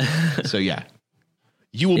 So yeah,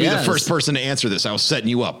 you will be the first person to answer this. I was setting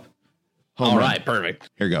you up. All right, perfect.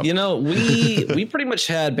 Here you go. We pretty much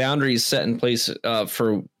had boundaries set in place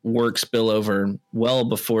for work spillover well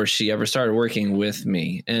before she ever started working with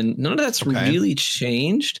me, and none of that's really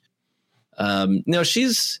changed. My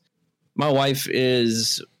wife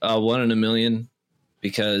is 1 in a million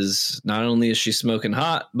because not only is she smoking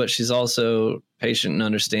hot, but she's also patient and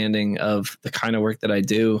understanding of the kind of work that I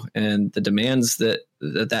do and the demands that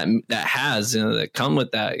has, that come with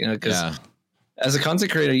that, because as a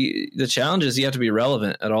content creator, the challenge is you have to be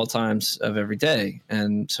relevant at all times of every day.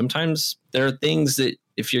 And sometimes there are things that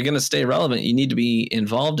if you're going to stay relevant, you need to be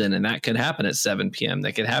involved in. And that could happen at 7 p.m.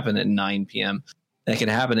 That could happen at 9 p.m. That could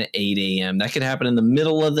happen at 8 a.m. That could happen in the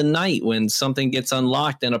middle of the night when something gets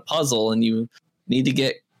unlocked in a puzzle and you need to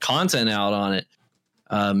get content out on it.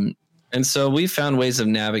 And so we found ways of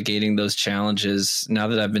navigating those challenges now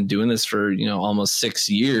that I've been doing this for, almost 6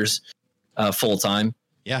 years full time.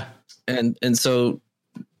 Yeah. And so,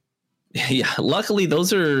 luckily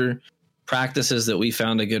those are practices that we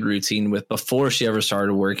found a good routine with before she ever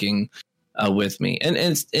started working with me.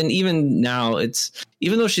 And even now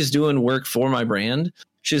even though she's doing work for my brand,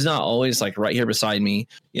 she's not always like right here beside me.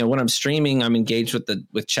 When I'm streaming, I'm engaged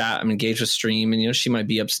with chat. I'm engaged with stream, and she might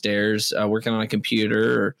be upstairs working on a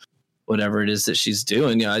computer or whatever it is that she's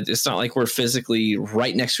doing. It's not like we're physically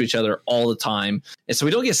right next to each other all the time, and so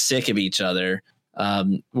we don't get sick of each other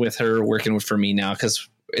with her working for me now, because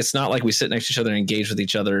it's not like we sit next to each other and engage with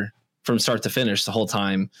each other from start to finish the whole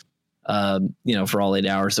time. For all 8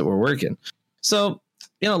 hours that we're working. So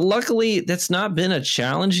luckily that's not been a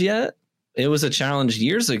challenge yet. It was a challenge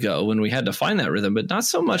years ago when we had to find that rhythm, but not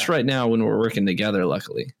so much right now when we're working together.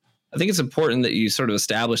 Luckily, I think it's important that you sort of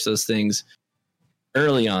establish those things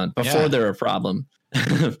early on before they're a problem.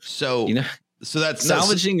 So that's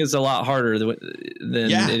salvaging is a lot harder than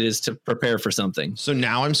it is to prepare for something. So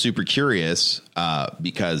now I'm super curious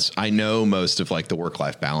because I know most of like the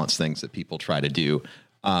work-life balance things that people try to do.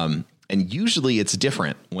 And usually it's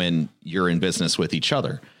different when you're in business with each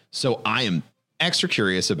other. So I am extra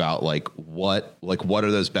curious about what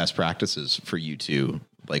are those best practices for you two?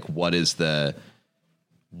 Like, what is the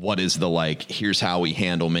here's how we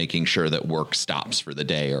handle making sure that work stops for the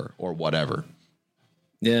day or whatever.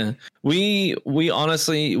 Yeah, we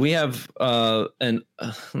honestly, we have our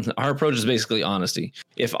approach is basically honesty.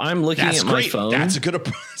 If I'm looking at my phone, that's a great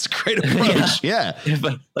approach. Yeah.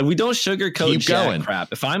 We don't sugarcoat jack crap.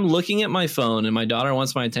 If I'm looking at my phone and my daughter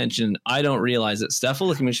wants my attention, I don't realize it. Steph will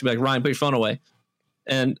look at me and she'll be like, Ryan, put your phone away.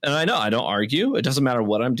 And I know I don't argue. It doesn't matter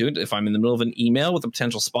what I'm doing. If I'm in the middle of an email with a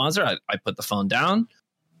potential sponsor, I put the phone down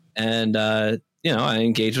and, I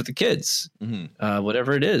engage with the kids,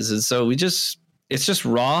 whatever it is. And so it's just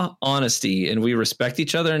raw honesty, and we respect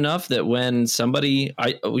each other enough that when somebody,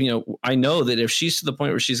 I know that if she's to the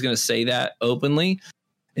point where she's going to say that openly,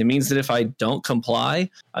 it means that if I don't comply,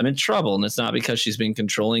 I'm in trouble. And it's not because she's being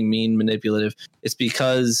controlling, mean, manipulative. It's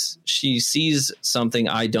because she sees something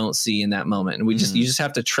I don't see in that moment. And you just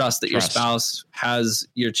have to trust that your spouse has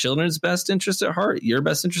your children's best interest at heart, your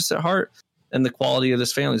best interest at heart, and the quality of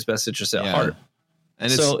this family's best interest at heart.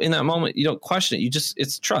 And so in that moment, you don't question it.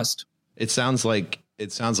 It's trust. It sounds like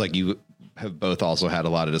you have both also had a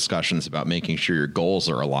lot of discussions about making sure your goals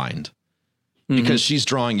are aligned, because she's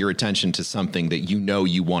drawing your attention to something that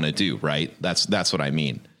you want to do, right? That's what I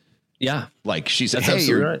mean. Yeah. Like she said,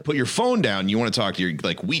 hey, put your phone down. You want to talk to your,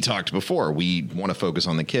 like we talked before, we want to focus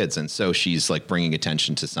on the kids. And so she's like bringing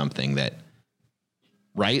attention to something that,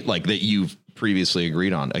 right? Like that you've previously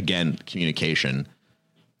agreed on. Again, communication.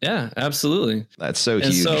 Yeah, absolutely. That's so and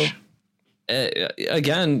huge. So,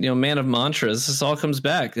 again, man of mantras, this all comes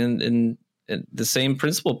back, and the same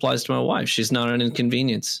principle applies to my wife. She's not an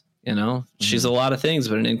inconvenience. She's a lot of things,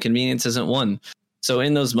 but an inconvenience isn't one. So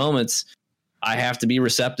in those moments, I have to be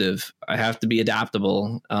receptive. I have to be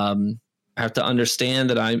adaptable. I have to understand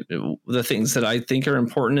that the things that I think are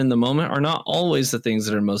important in the moment are not always the things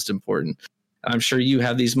that are most important. I'm sure you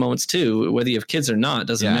have these moments too, whether you have kids or not,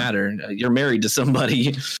 doesn't matter. You're married to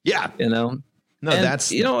somebody. Yeah. No,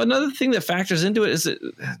 that's, another thing that factors into it is that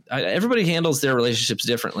everybody handles their relationships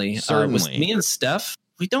differently. Certainly. With me and Steph,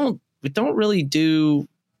 we don't really do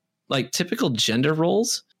like typical gender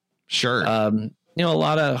roles. Sure. A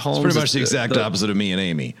lot of homes. It's pretty much the exact opposite of me and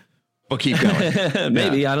Amy, but keep going.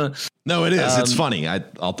 Maybe. I don't. No, it is. It's funny.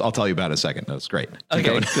 I'll tell you about it in a second. No, it's great. Keep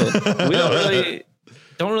okay, cool. We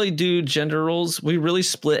don't really do gender roles. We really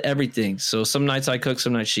split everything. So some nights I cook,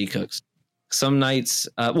 some nights she cooks. Some nights,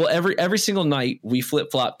 every single night we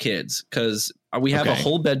flip flop kids, because we have a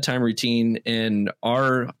whole bedtime routine, and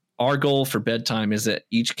our goal for bedtime is that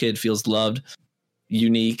each kid feels loved,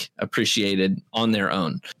 unique, appreciated on their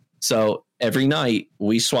own. So every night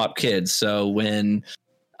we swap kids. So when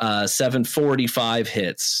 7:45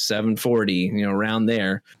 hits, 7:40, around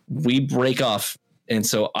there, we break off. And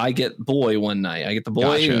so I get boy one night. I get the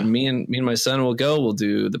boy, Gotcha. and me and my son will go. We'll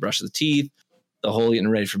do the brush of the teeth, the whole getting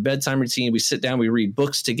ready for bedtime routine. We sit down, we read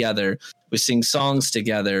books together, we sing songs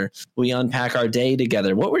together, we unpack our day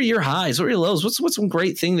together. What were your highs? What were your lows? What's some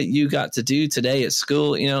great thing that you got to do today at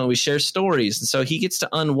school? We share stories. And so he gets to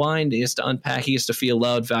unwind, he gets to unpack, he gets to feel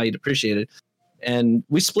loved, valued, appreciated. And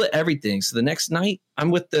we split everything. So the next night I'm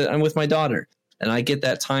with my daughter, and I get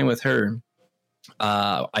that time with her.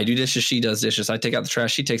 I do dishes, she does dishes. I take out the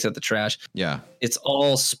trash, she takes out the trash. Yeah. It's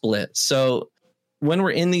all split. So when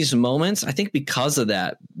we're in these moments, I think because of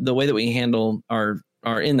that, the way that we handle our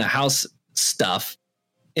in the house stuff,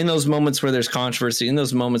 in those moments where there's controversy, in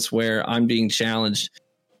those moments where I'm being challenged,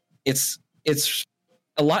 it's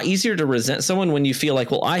a lot easier to resent someone when you feel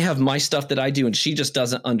like, well, I have my stuff that I do and she just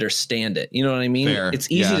doesn't understand it. You know what I mean? Fair.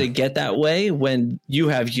 It's easy to get that way when you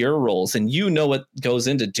have your roles and what goes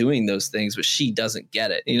into doing those things, but she doesn't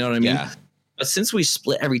get it. You know what I mean? Yeah. But since we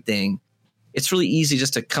split everything, it's really easy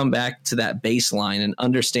just to come back to that baseline and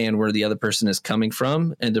understand where the other person is coming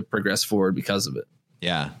from and to progress forward because of it.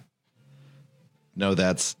 Yeah. No,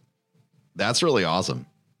 that's really awesome.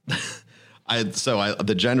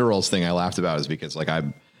 The gender roles thing I laughed about is because like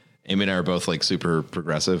Amy and I are both like super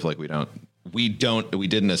progressive. Like we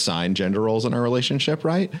didn't assign gender roles in our relationship.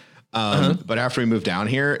 Right. But after we moved down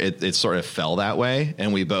here, it sort of fell that way.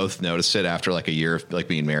 And we both noticed it after like a year of like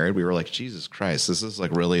being married. We were like, Jesus Christ, this is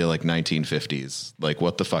like really like 1950s. Like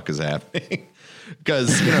what the fuck is happening?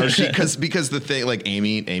 Because because the thing, like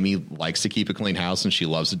Amy likes to keep a clean house, and she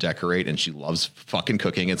loves to decorate, and she loves fucking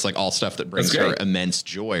cooking. It's like all stuff that brings her immense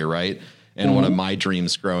joy. Right. And one of my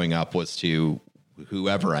dreams growing up was to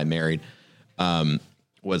whoever I married,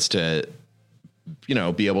 was to,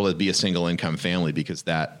 be able to be a single income family, because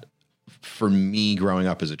that for me growing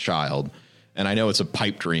up as a child, and I know it's a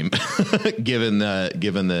pipe dream given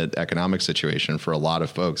the economic situation for a lot of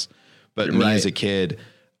folks, but me as a kid,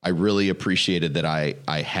 I really appreciated that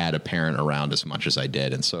I had a parent around as much as I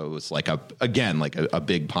did. And so it was like a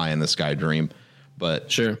big pie in the sky dream.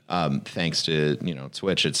 But sure. Thanks to,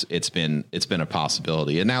 Twitch, it's been a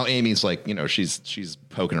possibility. And now Amy's like, she's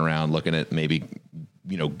poking around, looking at maybe,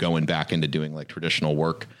 going back into doing like traditional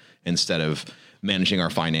work instead of managing our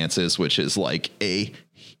finances, which is like a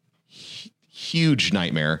huge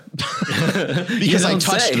nightmare because I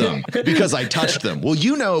touched them. Well,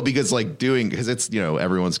 because it's,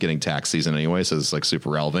 everyone's getting tax season anyway. So it's like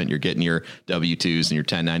super relevant. You're getting your W-2s and your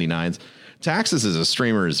 1099s. Taxes as a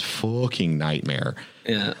streamer is fucking nightmare.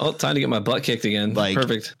 Yeah. Oh, time to get my butt kicked again. Like,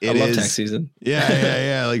 perfect. I love tax season.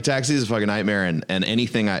 Yeah. Like tax season is a fucking nightmare. And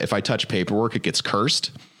anything, if I touch paperwork, it gets cursed.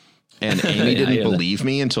 And Amy didn't believe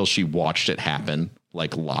me until she watched it happen,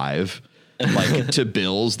 like live, like to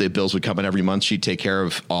bills. The bills would come in every month. She'd take care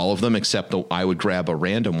of all of them, except I would grab a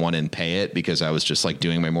random one and pay it because I was just like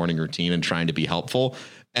doing my morning routine and trying to be helpful.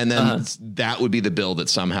 And then that would be the bill that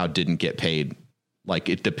somehow didn't get paid. Like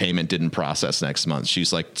if the payment didn't process next month,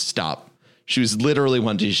 she's like, stop. She was literally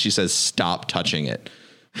she says, stop touching it.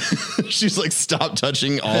 She's like, stop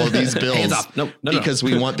touching all of these bills. Hands off. No, because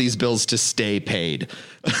we want these bills to stay paid.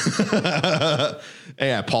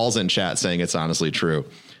 Yeah. Paul's in chat saying it's honestly true.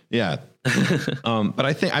 Yeah. But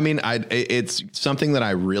I think, it's something that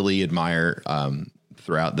I really admire,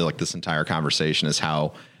 throughout this entire conversation is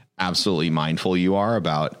how absolutely mindful you are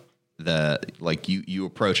about you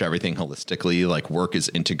approach everything holistically. Like work is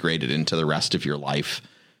integrated into the rest of your life.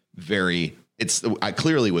 It's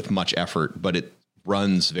clearly with much effort, but it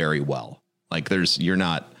runs very well. Like you're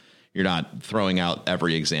not throwing out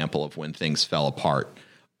every example of when things fell apart.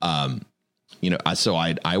 So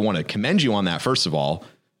I want to commend you on that, first of all,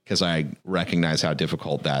 because I recognize how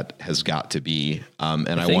difficult that has got to be.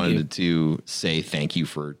 And I wanted to say thank you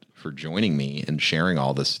for joining me and sharing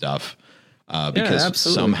all this stuff. Because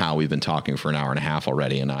somehow we've been talking for an hour and a half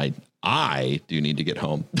already, and I do need to get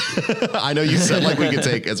home. I know you said we could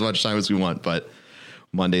take as much time as we want, but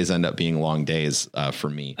Mondays end up being long days for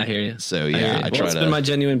me. I hear you. So yeah, it's been my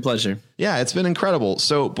genuine pleasure. Yeah, it's been incredible.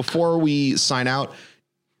 So before we sign out,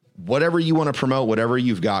 whatever you want to promote, whatever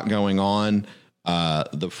you've got going on,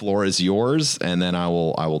 the floor is yours, and then I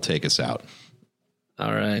will take us out.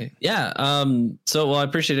 All right. Yeah. I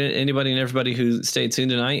appreciate anybody and everybody who stayed tuned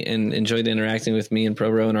tonight and enjoyed interacting with me and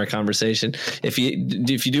ProBro in our conversation. If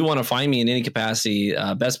you do want to find me in any capacity,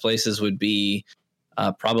 best places would be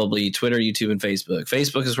probably Twitter, YouTube, and Facebook.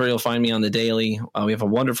 Facebook is where you'll find me on the daily. We have a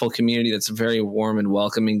wonderful community that's very warm and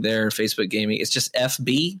welcoming there. Facebook Gaming. It's just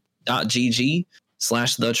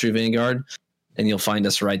fb.gg/TheTrueVanguard, and you'll find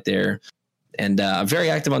us right there. And I'm very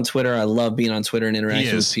active on Twitter. I love being on Twitter and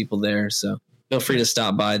interacting with people there. So feel free to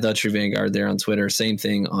stop by The True Vanguard there on Twitter. Same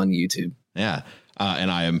thing on YouTube. Yeah. And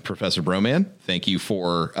I am Professor Broman. Thank you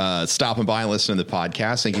for stopping by and listening to the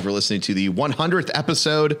podcast. Thank you for listening to the 100th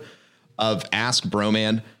episode of Ask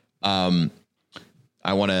Broman.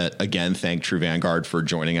 I want to, again, thank True Vanguard for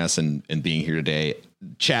joining us and being here today.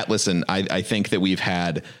 Chat, listen, I think that we've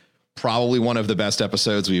had probably one of the best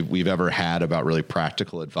episodes we've ever had about really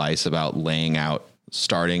practical advice about laying out,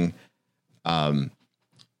 starting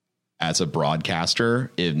as a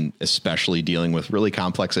broadcaster, in especially dealing with really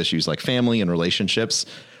complex issues like family and relationships.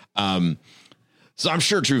 So I'm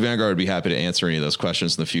sure True Vanguard would be happy to answer any of those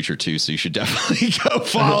questions in the future too. So you should definitely go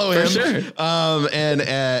follow him. Sure. And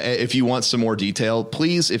if you want some more detail,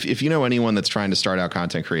 please, if you know anyone that's trying to start out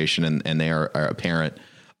content creation and they are a parent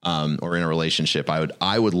or in a relationship,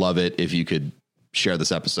 I would love it if you could share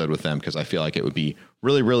this episode with them, because I feel like it would be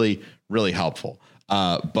really, really, really helpful.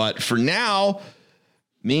 But for now,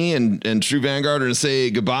 me and True Vanguard are going to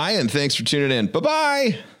say goodbye and thanks for tuning in.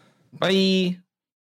 Bye-bye. Bye.